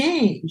about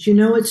change,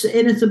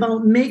 it's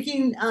about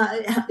making,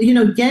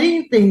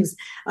 getting things.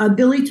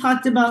 Billy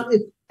talked about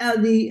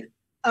the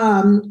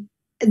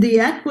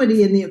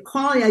equity and the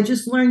equality. I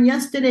just learned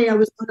yesterday, I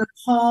was on a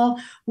call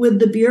with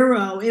the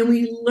Bureau, and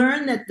we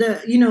learned that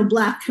the,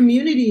 Black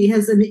community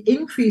has an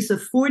increase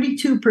of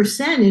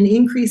 42% in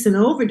increase in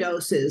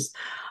overdoses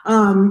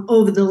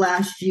over the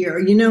last year,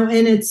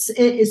 and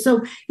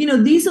so,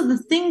 these are the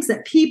things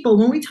that people,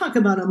 when we talk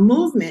about a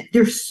movement,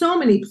 there's so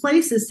many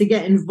places to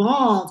get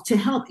involved to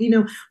help.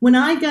 When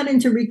I got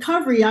into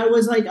recovery, I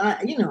was like,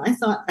 I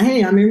thought,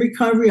 hey, I'm in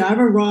recovery. I've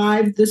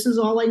arrived. This is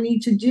all I need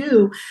to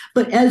do.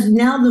 But as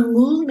now the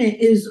movement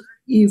is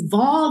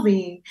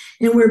evolving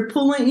and we're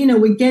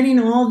pulling, we're getting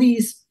all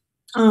these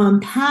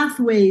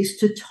pathways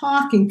to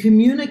talk and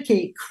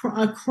communicate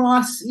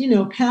across,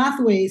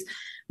 pathways.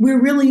 We're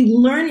really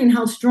learning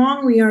how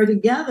strong we are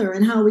together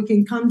and how we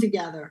can come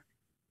together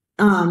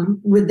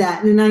with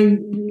that.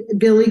 And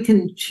Billy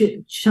can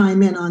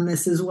chime in on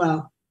this as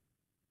well.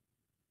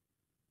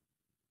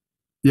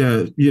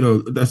 Yeah,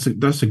 that's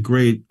a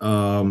great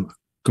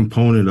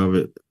component of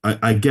it.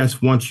 I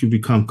guess once you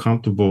become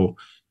comfortable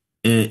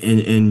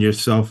in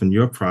yourself and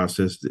your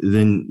process,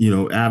 then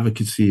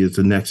advocacy is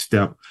the next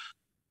step.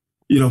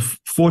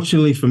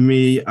 Fortunately for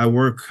me, I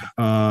work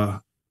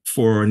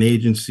for an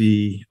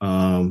agency,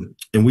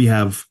 and we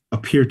have a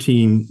peer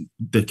team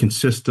that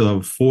consists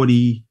of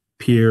 40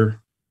 peer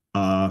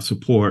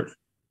support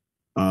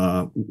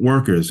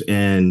workers.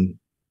 And,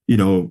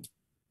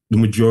 the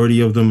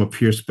majority of them are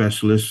peer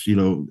specialists,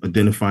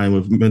 identifying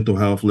with mental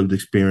health, lived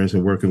experience,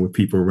 and working with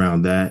people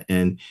around that.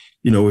 And,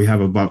 we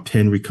have about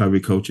 10 recovery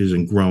coaches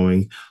and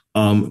growing.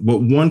 But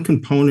one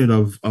component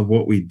of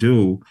what we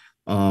do,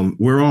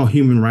 we're all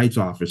human rights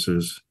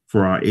officers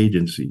for our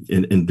agency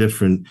in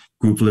different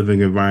group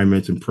living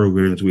environments and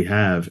programs we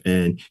have.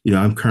 And,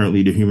 I'm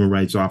currently the human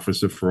rights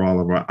officer for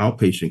all of our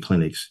outpatient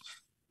clinics.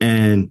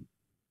 And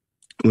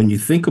when you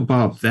think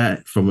about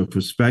that from a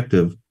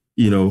perspective,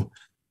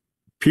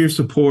 peer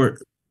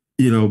support,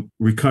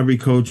 recovery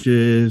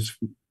coaches,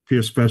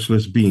 peer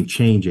specialists being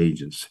change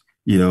agents,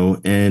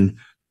 and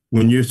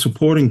when you're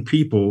supporting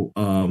people,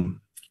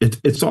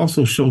 it's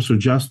also social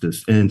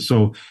justice. And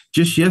so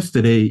just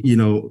yesterday,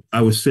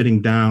 I was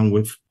sitting down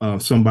with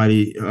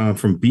somebody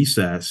from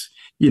BSAS,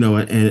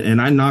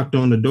 and I knocked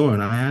on the door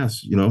and I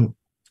asked,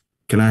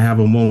 can I have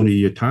a moment of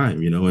your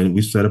time, and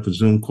we set up a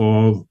Zoom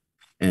call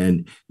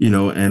and,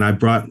 and I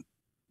brought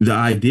the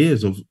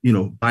ideas of,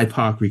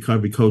 BIPOC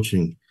recovery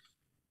coaching,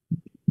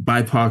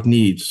 BIPOC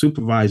needs,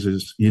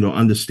 supervisors,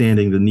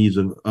 understanding the needs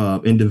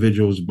of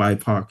individuals,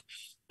 BIPOC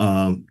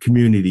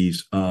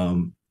communities,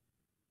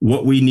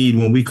 what we need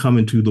when we come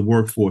into the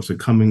workforce and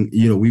coming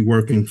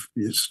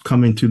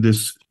to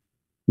this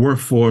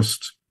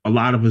workforce. A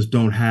lot of us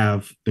don't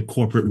have the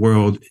corporate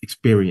world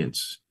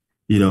experience,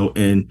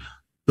 and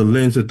the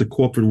lens that the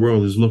corporate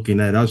world is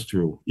looking at us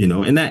through,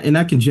 and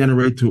that can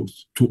generate to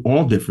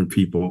all different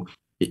people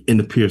in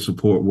the peer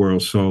support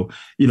world. So,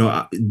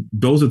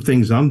 those are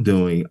things I'm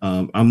doing.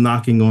 I'm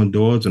knocking on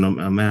doors and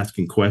I'm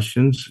asking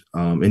questions.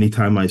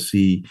 Anytime I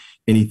see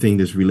anything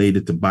that's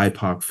related to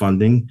BIPOC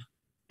funding,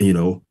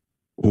 who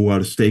are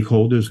the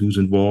stakeholders, who's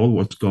involved,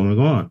 what's going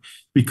on?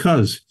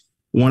 Because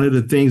one of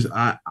the things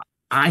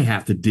I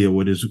have to deal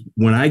with is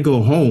when I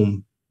go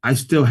home, I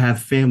still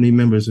have family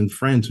members and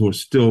friends who are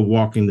still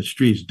walking the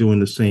streets doing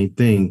the same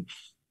thing,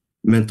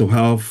 mental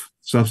health,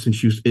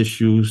 substance use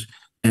issues,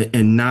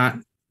 and not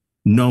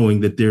knowing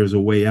that there's a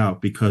way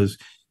out. Because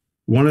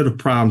one of the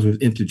problems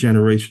with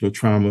intergenerational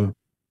trauma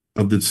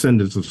of the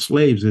descendants of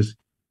slaves is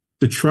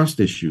the trust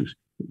issues.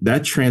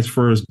 That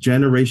transfers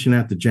generation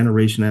after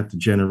generation after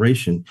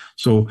generation.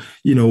 So,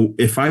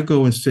 if I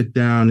go and sit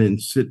down and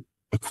sit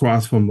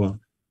across from a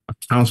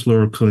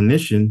counselor or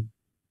clinician,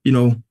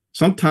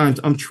 sometimes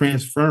I'm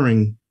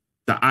transferring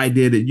the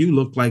idea that you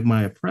look like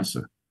my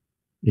oppressor,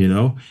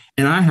 and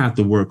I have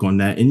to work on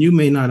that. And you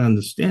may not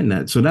understand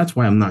that. So that's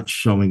why I'm not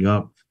showing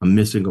up. I'm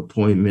missing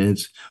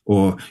appointments,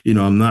 or,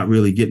 I'm not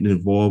really getting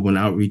involved when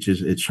outreach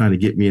is trying to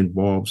get me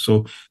involved.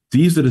 So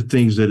these are the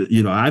things that,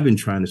 I've been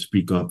trying to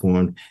speak up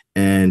on.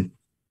 And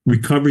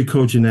recovery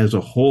coaching as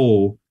a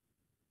whole,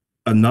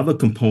 another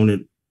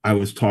component I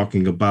was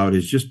talking about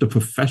is just the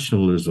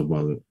professionalism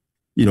of it.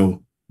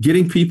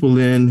 Getting people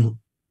in,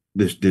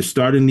 they're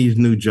starting these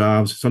new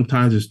jobs.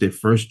 Sometimes it's their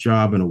first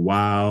job in a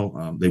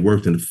while. They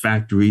worked in a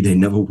factory. They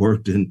never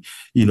worked in,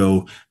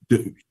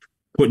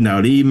 putting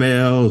out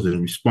emails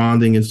and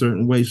responding in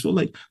certain ways. So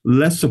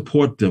let's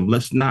support them.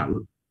 Let's not,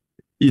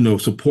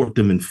 support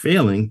them in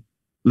failing.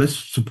 Let's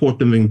support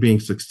them in being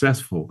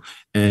successful.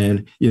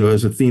 And,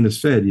 as Athena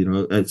said,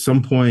 at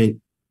some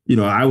point,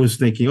 I was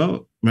thinking,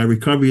 oh, my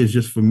recovery is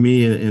just for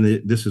me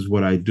and this is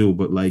what I do.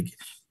 But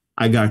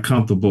I got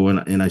comfortable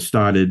and I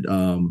started,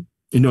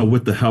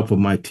 with the help of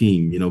my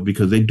team,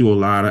 because they do a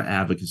lot of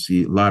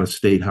advocacy, a lot of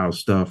state house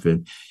stuff.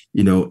 And,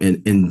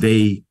 and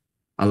they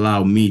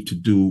allow me to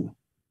do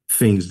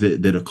things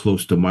that are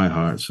close to my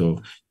heart.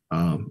 So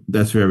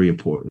that's very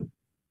important.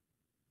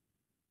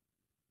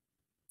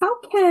 How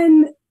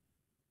can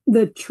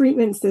the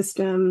treatment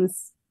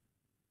systems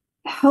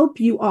help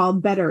you all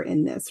better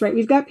in this, right?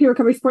 We've got peer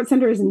recovery support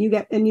centers and you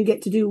get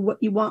to do what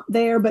you want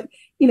there. But,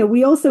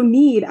 we also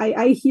need,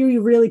 I hear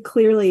you really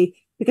clearly,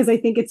 because I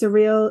think it's a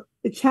real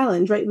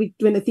challenge, right?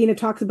 When Athena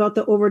talks about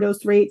the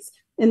overdose rates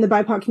in the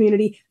BIPOC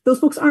community, those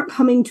folks aren't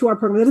coming to our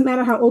program. It doesn't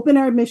matter how open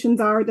our admissions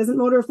are. It doesn't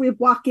matter if we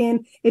walk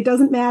in. It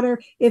doesn't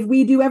matter if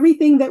we do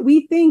everything that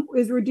we think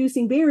is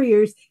reducing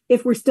barriers,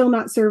 if we're still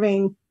not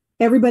serving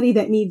everybody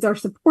that needs our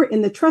support.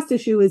 And the trust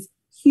issue is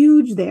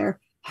huge there.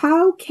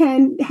 How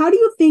do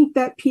you think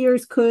that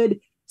peers could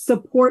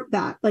support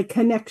that, like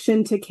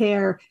connection to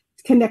care,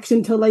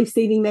 connection to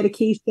life-saving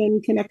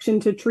medication, connection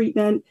to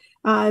treatment,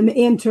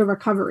 and to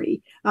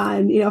recovery?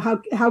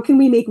 How can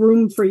we make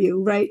room for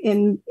you, right,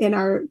 in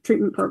our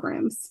treatment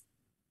programs?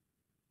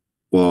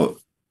 Well,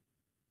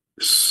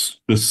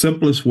 the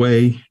simplest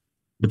way,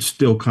 but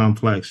still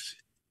complex,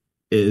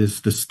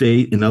 is the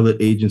state and other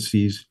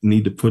agencies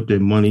need to put their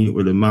money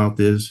where their mouth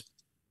is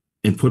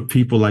and put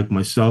people like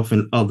myself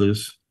and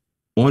others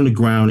on the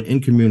ground in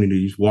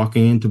communities,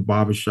 walking into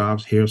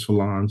barbershops, hair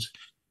salons,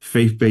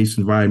 faith-based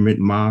environment,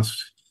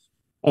 mosques,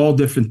 all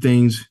different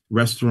things,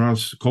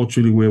 restaurants,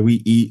 culturally where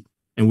we eat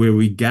and where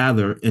we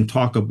gather and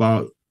talk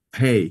about,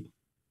 hey,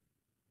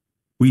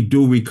 we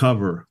do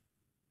recover.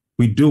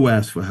 We do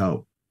ask for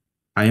help.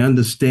 I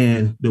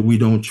understand that we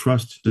don't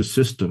trust the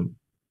system.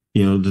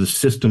 The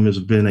system has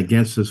been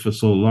against us for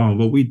so long,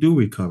 but we do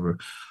recover.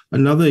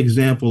 Another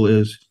example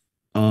is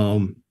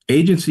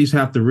agencies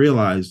have to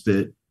realize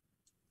that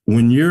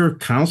when you're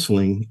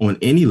counseling on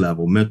any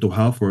level, mental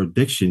health or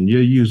addiction,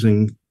 you're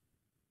using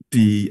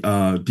the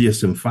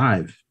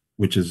DSM-5,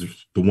 which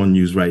is the one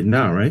used right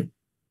now, right?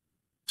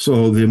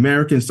 So the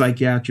American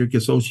Psychiatric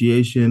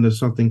Association or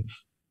something,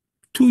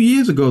 2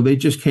 years ago, they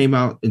just came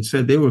out and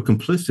said they were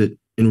complicit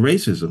in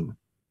racism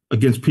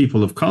against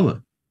people of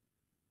color.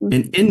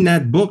 And in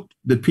that book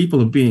that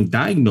people are being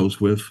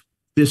diagnosed with,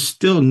 there's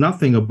still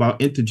nothing about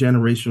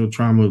intergenerational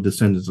trauma of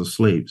descendants of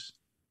slaves.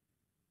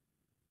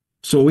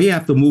 So we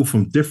have to move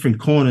from different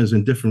corners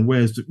and different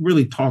ways to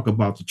really talk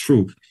about the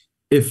truth.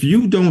 If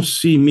you don't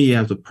see me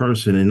as a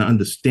person and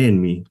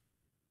understand me,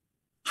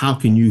 how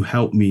can you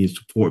help me and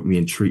support me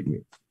and treat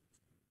me?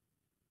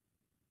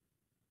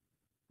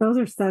 Those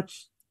are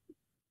such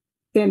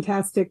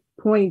fantastic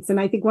points. And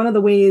I think one of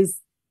the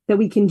ways that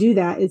we can do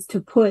that is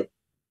to put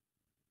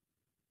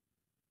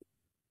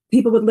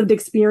people with lived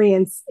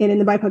experience and in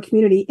the BIPOC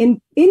community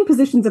in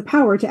positions of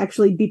power to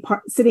actually be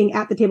sitting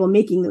at the table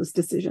making those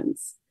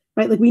decisions.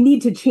 right? Like we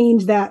need to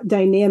change that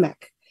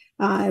dynamic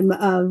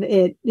of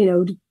it,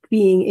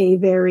 being a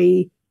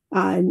very,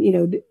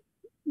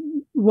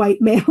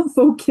 white male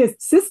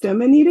focused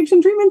system. And the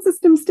addiction treatment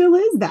system still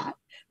is that,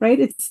 right?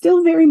 It's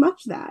still very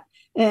much that.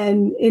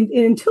 And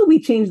until we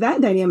change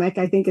that dynamic,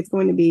 I think it's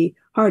going to be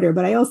harder.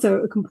 But I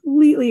also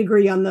completely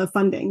agree on the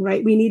funding,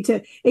 right?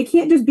 It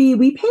can't just be,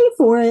 we pay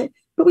for it,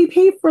 but we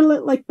pay for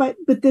but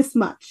this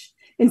much.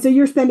 And so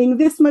you're spending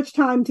this much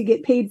time to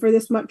get paid for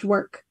this much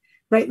work,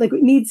 right? Like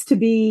it needs to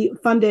be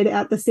funded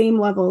at the same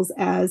levels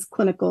as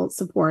clinical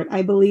support.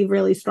 I believe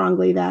really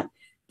strongly that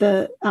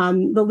the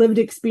lived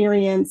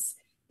experience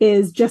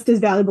is just as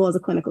valuable as a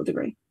clinical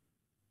degree.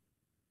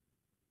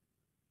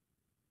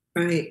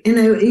 Right. And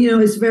I,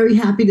 was very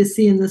happy to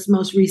see in this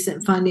most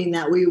recent funding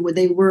that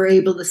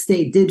the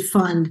state did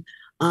fund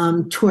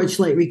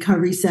Torchlight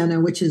Recovery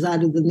Center, which is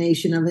out of the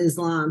Nation of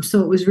Islam.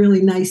 So it was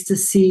really nice to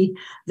see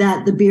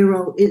that the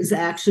Bureau is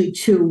actually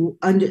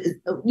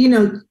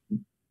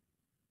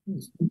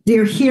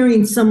they're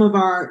hearing some of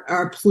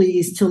our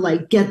pleas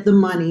to get the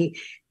money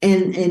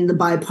in the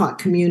BIPOC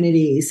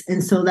communities.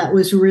 And so that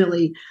was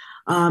really,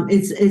 and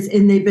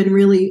they've been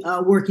really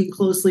working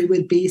closely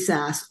with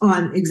BSAS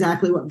on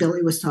exactly what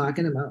Billy was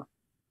talking about.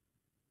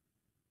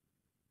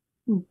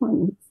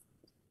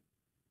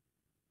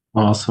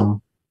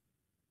 Awesome.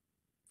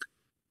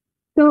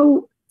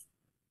 So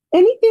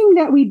anything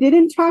that we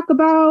didn't talk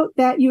about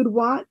that you'd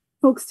want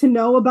folks to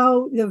know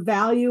about the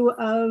value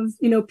of,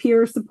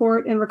 peer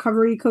support and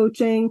recovery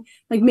coaching,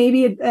 like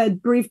maybe a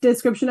brief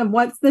description of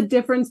what's the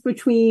difference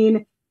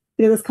between,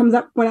 this comes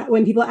up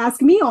when people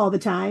ask me all the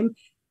time,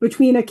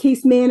 between a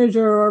case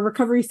manager or a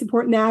recovery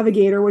support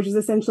navigator, which is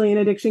essentially an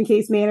addiction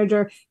case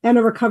manager, and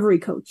a recovery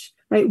coach,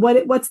 right?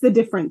 What's the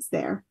difference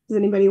there? Does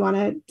anybody want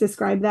to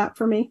describe that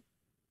for me?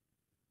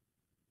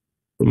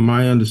 From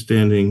my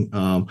understanding,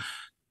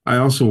 I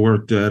also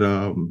worked at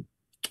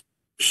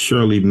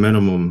Shirley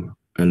Minimum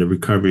and the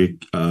Recovery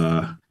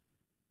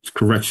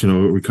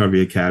Correctional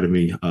Recovery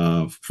Academy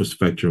for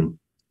Spectrum.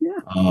 Yeah.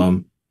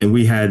 And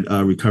we had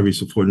recovery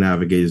support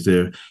navigators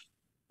there.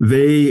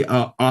 They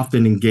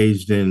often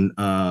engaged in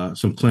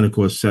some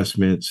clinical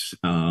assessments.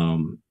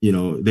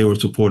 They were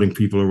supporting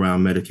people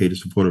around medicated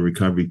supported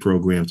recovery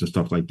programs and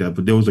stuff like that.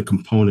 But there was a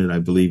component, I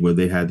believe, where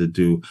they had to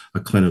do a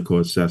clinical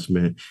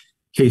assessment.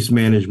 Case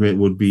management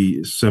would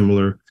be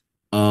similar.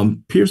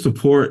 Peer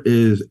support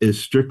is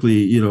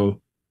strictly,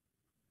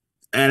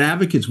 at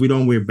Advocates, we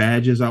don't wear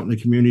badges out in the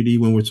community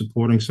when we're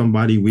supporting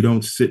somebody. We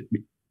don't sit,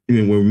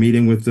 when we're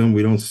meeting with them,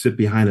 we don't sit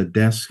behind a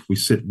desk. We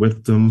sit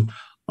with them.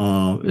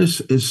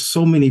 It's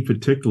so many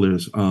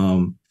particulars,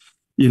 and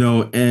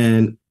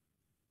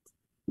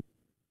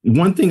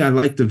one thing I'd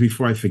like to,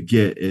 before I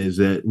forget, is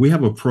that we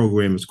have a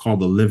program. It's called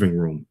the Living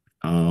Room.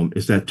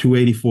 It's at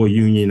 284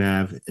 Union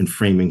Ave in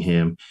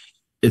Framingham.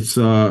 It's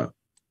a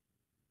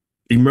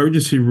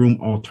emergency room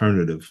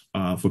alternative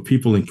for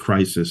people in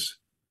crisis.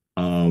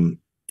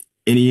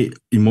 Any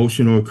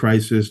emotional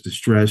crisis,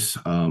 distress.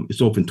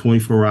 It's open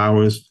 24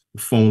 hours.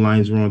 The phone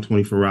lines are on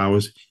 24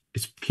 hours.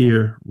 It's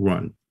peer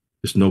run.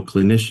 There's no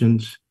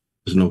clinicians.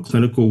 There's no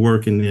clinical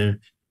work in there.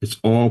 It's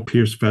all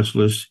peer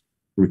specialists,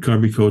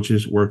 recovery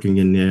coaches working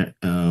in there.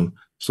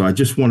 So I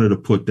just wanted to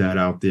put that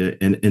out there.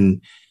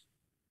 And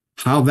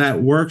how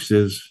that works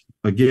is,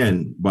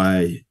 again,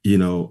 by,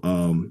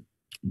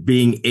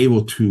 being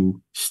able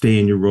to stay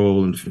in your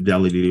role and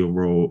fidelity to your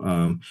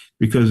role.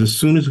 Because as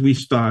soon as we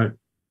start,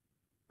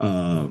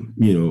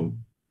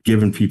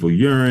 giving people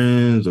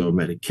urines or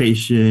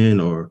medication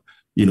or,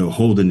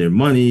 holding their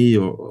money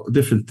or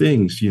different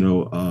things,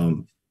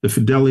 the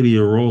fidelity of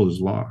your role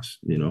is lost,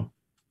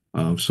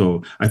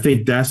 So I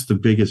think that's the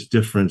biggest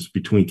difference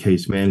between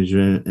case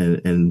management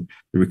and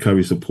the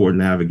recovery support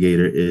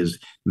navigator is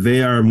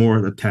they are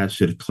more attached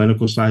to the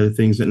clinical side of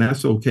things. And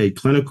that's okay.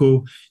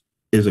 Clinical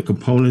is a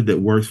component that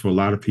works for a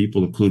lot of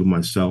people, including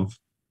myself.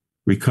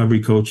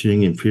 Recovery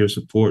coaching and peer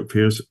support,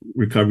 peer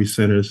recovery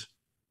centers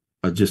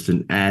are just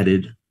an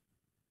added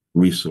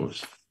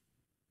resource.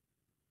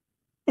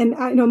 And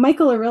I know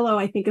Michael Arillo,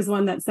 I think, is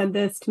one that said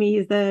this to me.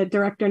 He's the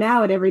director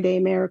now at Everyday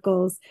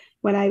Miracles.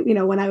 When I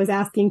was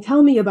asking,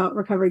 tell me about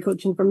recovery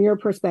coaching from your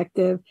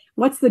perspective.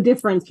 What's the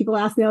difference? People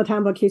ask me all the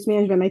time about case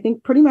management. I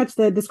think pretty much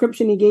the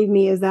description he gave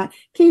me is that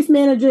case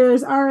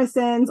managers,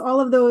 RSNs, all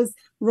of those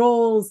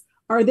roles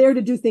are there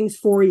to do things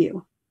for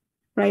you,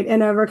 right?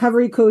 And a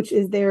recovery coach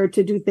is there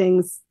to do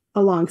things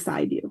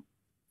alongside you.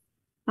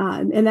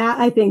 And that,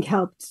 I think,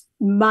 helped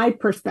my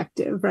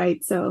perspective,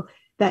 right? So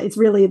that it's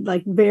really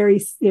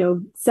very,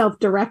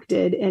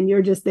 self-directed, and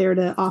you're just there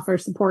to offer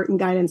support and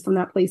guidance from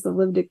that place of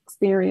lived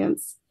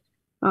experience.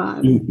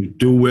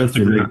 Do with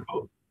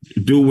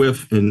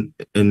and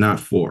not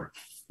for.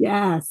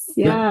 Yes.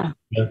 Yeah.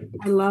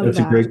 I love That's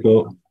that. a great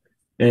quote.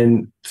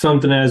 And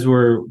something, as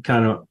we're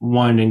kind of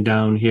winding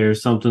down here,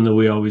 something that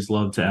we always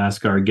love to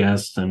ask our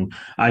guests, and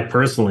I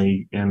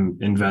personally am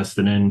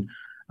invested in,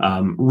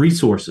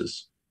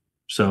 resources.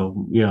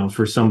 So,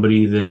 for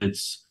somebody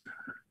that's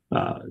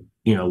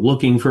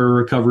looking for a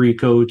recovery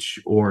coach,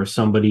 or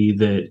somebody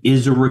that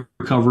is a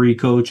recovery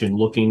coach and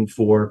looking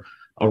for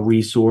a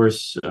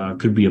resource.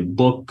 Could be a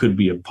book, could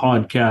be a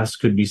podcast,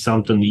 could be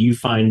something that you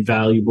find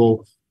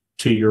valuable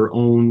to your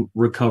own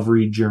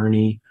recovery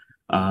journey.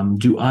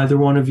 Do either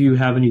one of you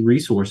have any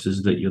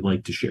resources that you'd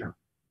like to share?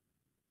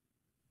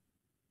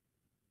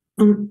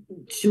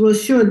 Well,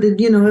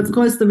 sure. Of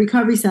course, the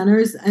recovery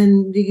centers,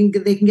 and they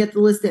can get the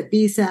list at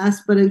BSAS.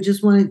 But I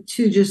just wanted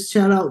to just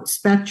shout out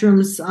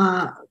Spectrum's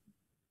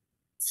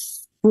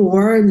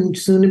 4 and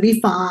soon to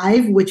be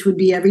 5, which would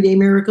be Everyday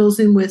Miracles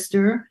in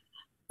Worcester,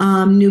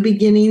 New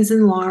Beginnings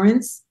in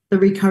Lawrence, the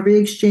Recovery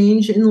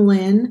Exchange in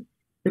Lynn,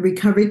 the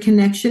Recovery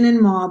Connection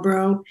in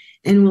Marlborough,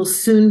 and will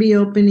soon be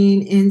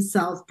opening in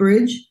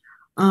Southbridge.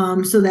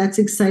 So that's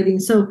exciting.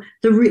 So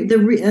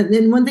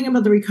and one thing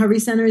about the recovery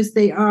centers,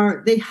 they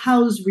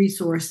house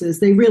resources.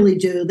 They really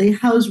do. They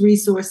house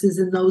resources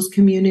in those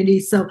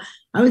communities. So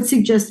I would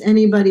suggest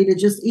anybody to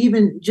just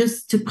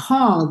to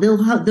call. They'll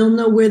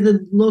know where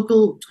the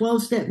local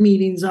 12-step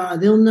meetings are.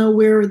 They'll know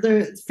where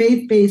the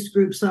faith-based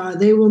groups are.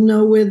 They will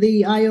know where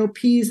the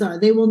IOPs are.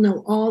 They will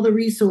know all the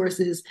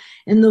resources.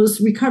 And those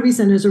recovery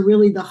centers are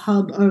really the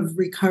hub of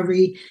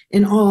recovery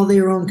in all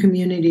their own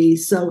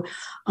communities. So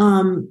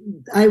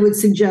I would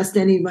suggest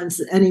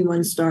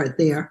anyone start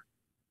there.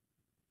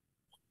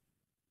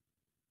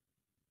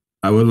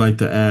 I would like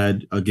to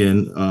add,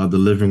 again, the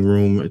living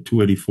room at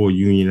 284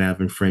 Union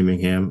Ave in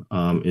Framingham.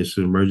 It's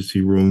an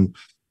emergency room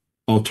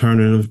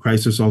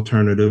crisis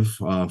alternative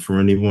for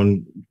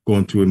anyone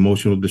going through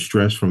emotional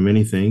distress from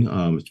anything.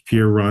 It's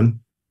peer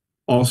run.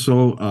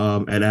 Also,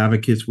 at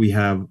Advocates, we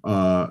have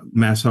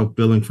Mass Health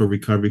Billing for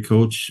Recovery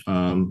Coach.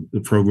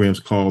 The program's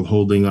called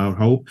Holding Out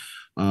Hope.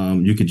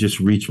 You could just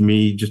reach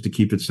me, just to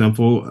keep it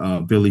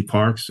simple, Billy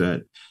Parks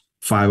at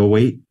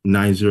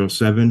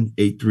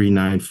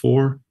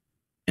 508-907-8394.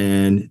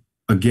 And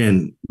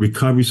again,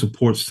 recovery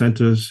support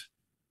centers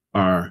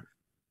are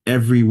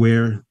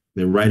everywhere.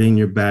 They're right in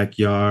your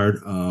backyard.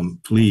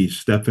 Please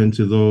step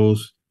into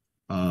those.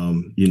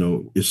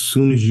 As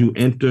soon as you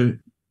enter,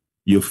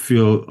 you'll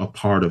feel a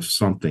part of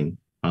something.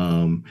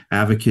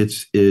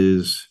 Advocates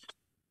is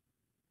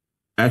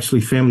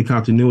actually, Family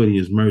Continuity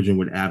is merging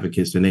with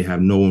Advocates, and they have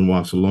No One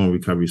Walks Alone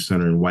Recovery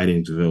Center in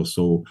Whitingsville.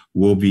 So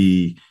we'll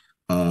be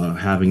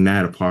having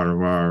that a part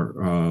of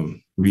our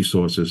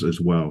resources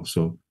as well.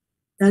 So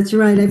that's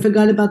right. I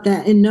forgot about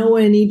that. And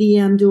NOAA and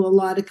EDM do a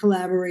lot of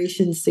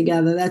collaborations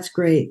together. That's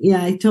great.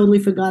 Yeah, I totally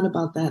forgot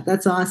about that.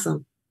 That's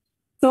awesome.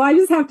 So I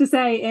just have to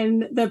say,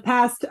 in the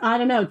past, I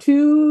don't know,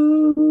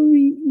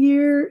 2.5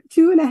 years,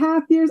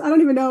 I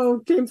don't even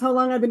know, James, how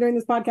long I've been doing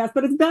this podcast,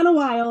 but it's been a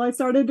while. I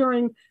started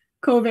during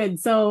COVID.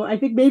 So I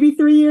think maybe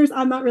 3 years.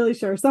 I'm not really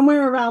sure.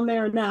 Somewhere around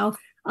there now.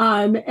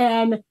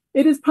 And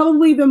it is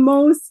probably the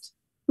most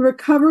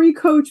recovery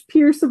coach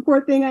peer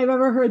support thing I've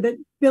ever heard. That,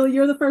 Billy,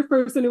 you're the first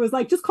person who was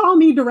like, just call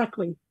me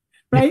directly,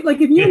 right? Like,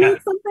 if you need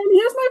something,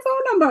 here's my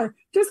phone number,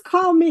 just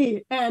call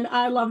me. And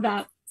I love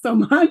that so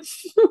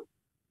much.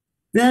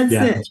 That's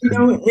it.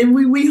 And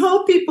we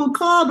hope people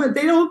call, but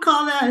they don't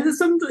call that.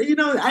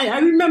 I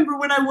remember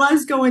when I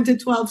was going to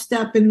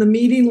 12-step and the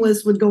meeting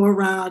list would go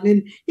around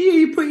and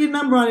you put your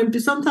number on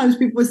it. Sometimes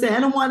people would say, I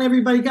don't want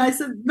everybody. I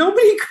said,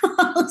 nobody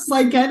calls.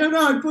 Like, I don't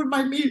know. I put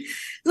my meeting.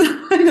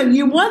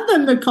 You want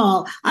them to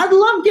call. I'd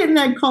love getting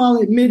that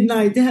call at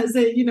midnight to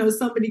say,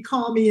 somebody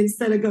call me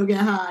instead of go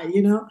get high,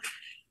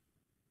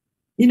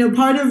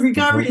 part of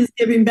recovery is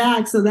giving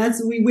back. So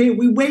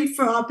we wait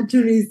for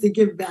opportunities to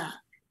give back.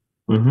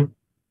 Mm-hmm.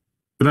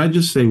 Could I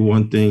just say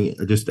one thing,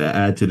 just to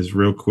add to this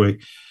real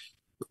quick?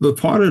 The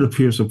part of the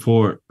peer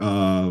support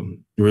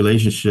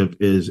relationship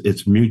is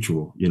it's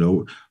mutual.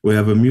 We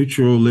have a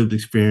mutual lived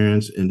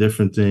experience and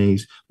different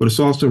things, but it's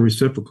also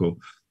reciprocal.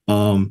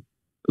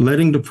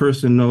 Letting the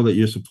person know that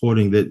you're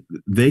supporting, that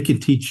they can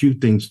teach you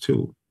things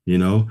too.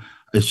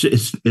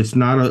 It's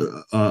not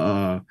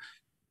a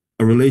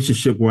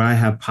relationship where I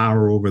have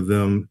power over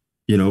them.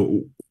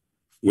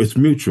 It's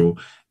mutual.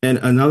 And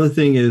another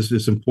thing is,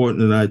 it's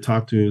important that I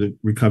talk to the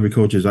recovery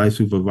coaches I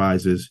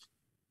supervise, is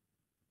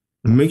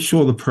make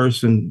sure the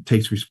person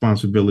takes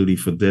responsibility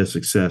for their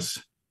success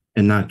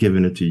and not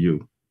giving it to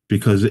you,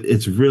 because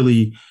it's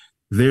really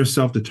their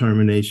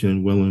self-determination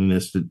and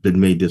willingness that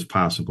made this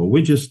possible.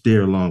 We're just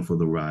there along for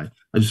the ride.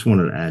 I just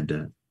wanted to add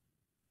that.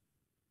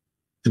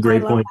 It's a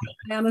great point.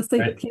 I honestly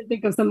can't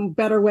think of some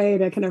better way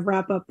to kind of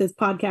wrap up this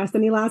podcast.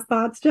 Any last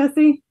thoughts,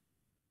 Jesse?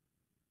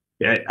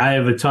 Yeah, I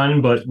have a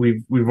ton, but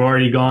we've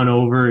already gone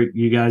over.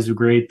 You guys are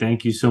great.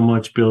 Thank you so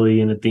much, Billy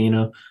and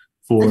Athena.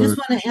 I just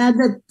want to add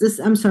that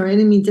I'm sorry, I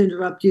didn't mean to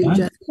interrupt you,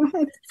 Jess. Go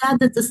ahead. Add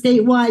that the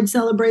statewide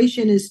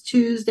celebration is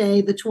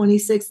Tuesday, the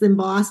 26th in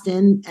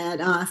Boston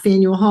at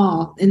Faneuil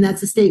Hall, and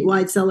that's a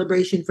statewide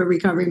celebration for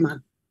Recovery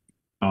Month.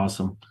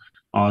 Awesome.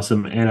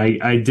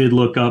 And I did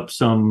look up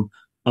some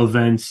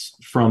events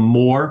from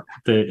More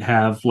that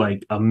have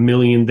like a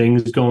million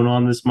things going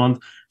on this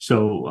month.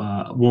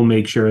 So we'll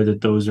make sure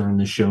that those are in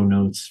the show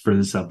notes for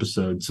this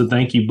episode. So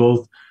thank you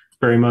both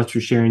very much for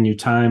sharing your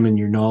time and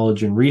your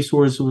knowledge and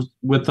resources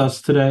with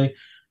us today.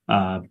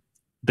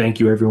 Thank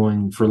you,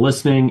 everyone, for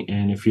listening.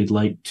 And if you'd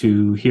like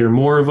to hear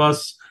more of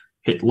us,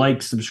 hit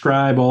like,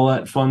 subscribe, all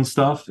that fun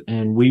stuff.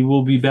 And we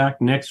will be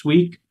back next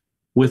week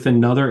with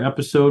another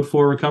episode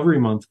for Recovery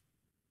Month.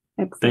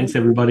 Excellent. Thanks,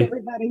 everybody.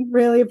 Everybody,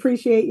 really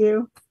appreciate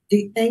you.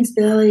 Thanks,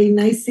 Billy.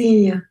 Nice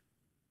seeing you.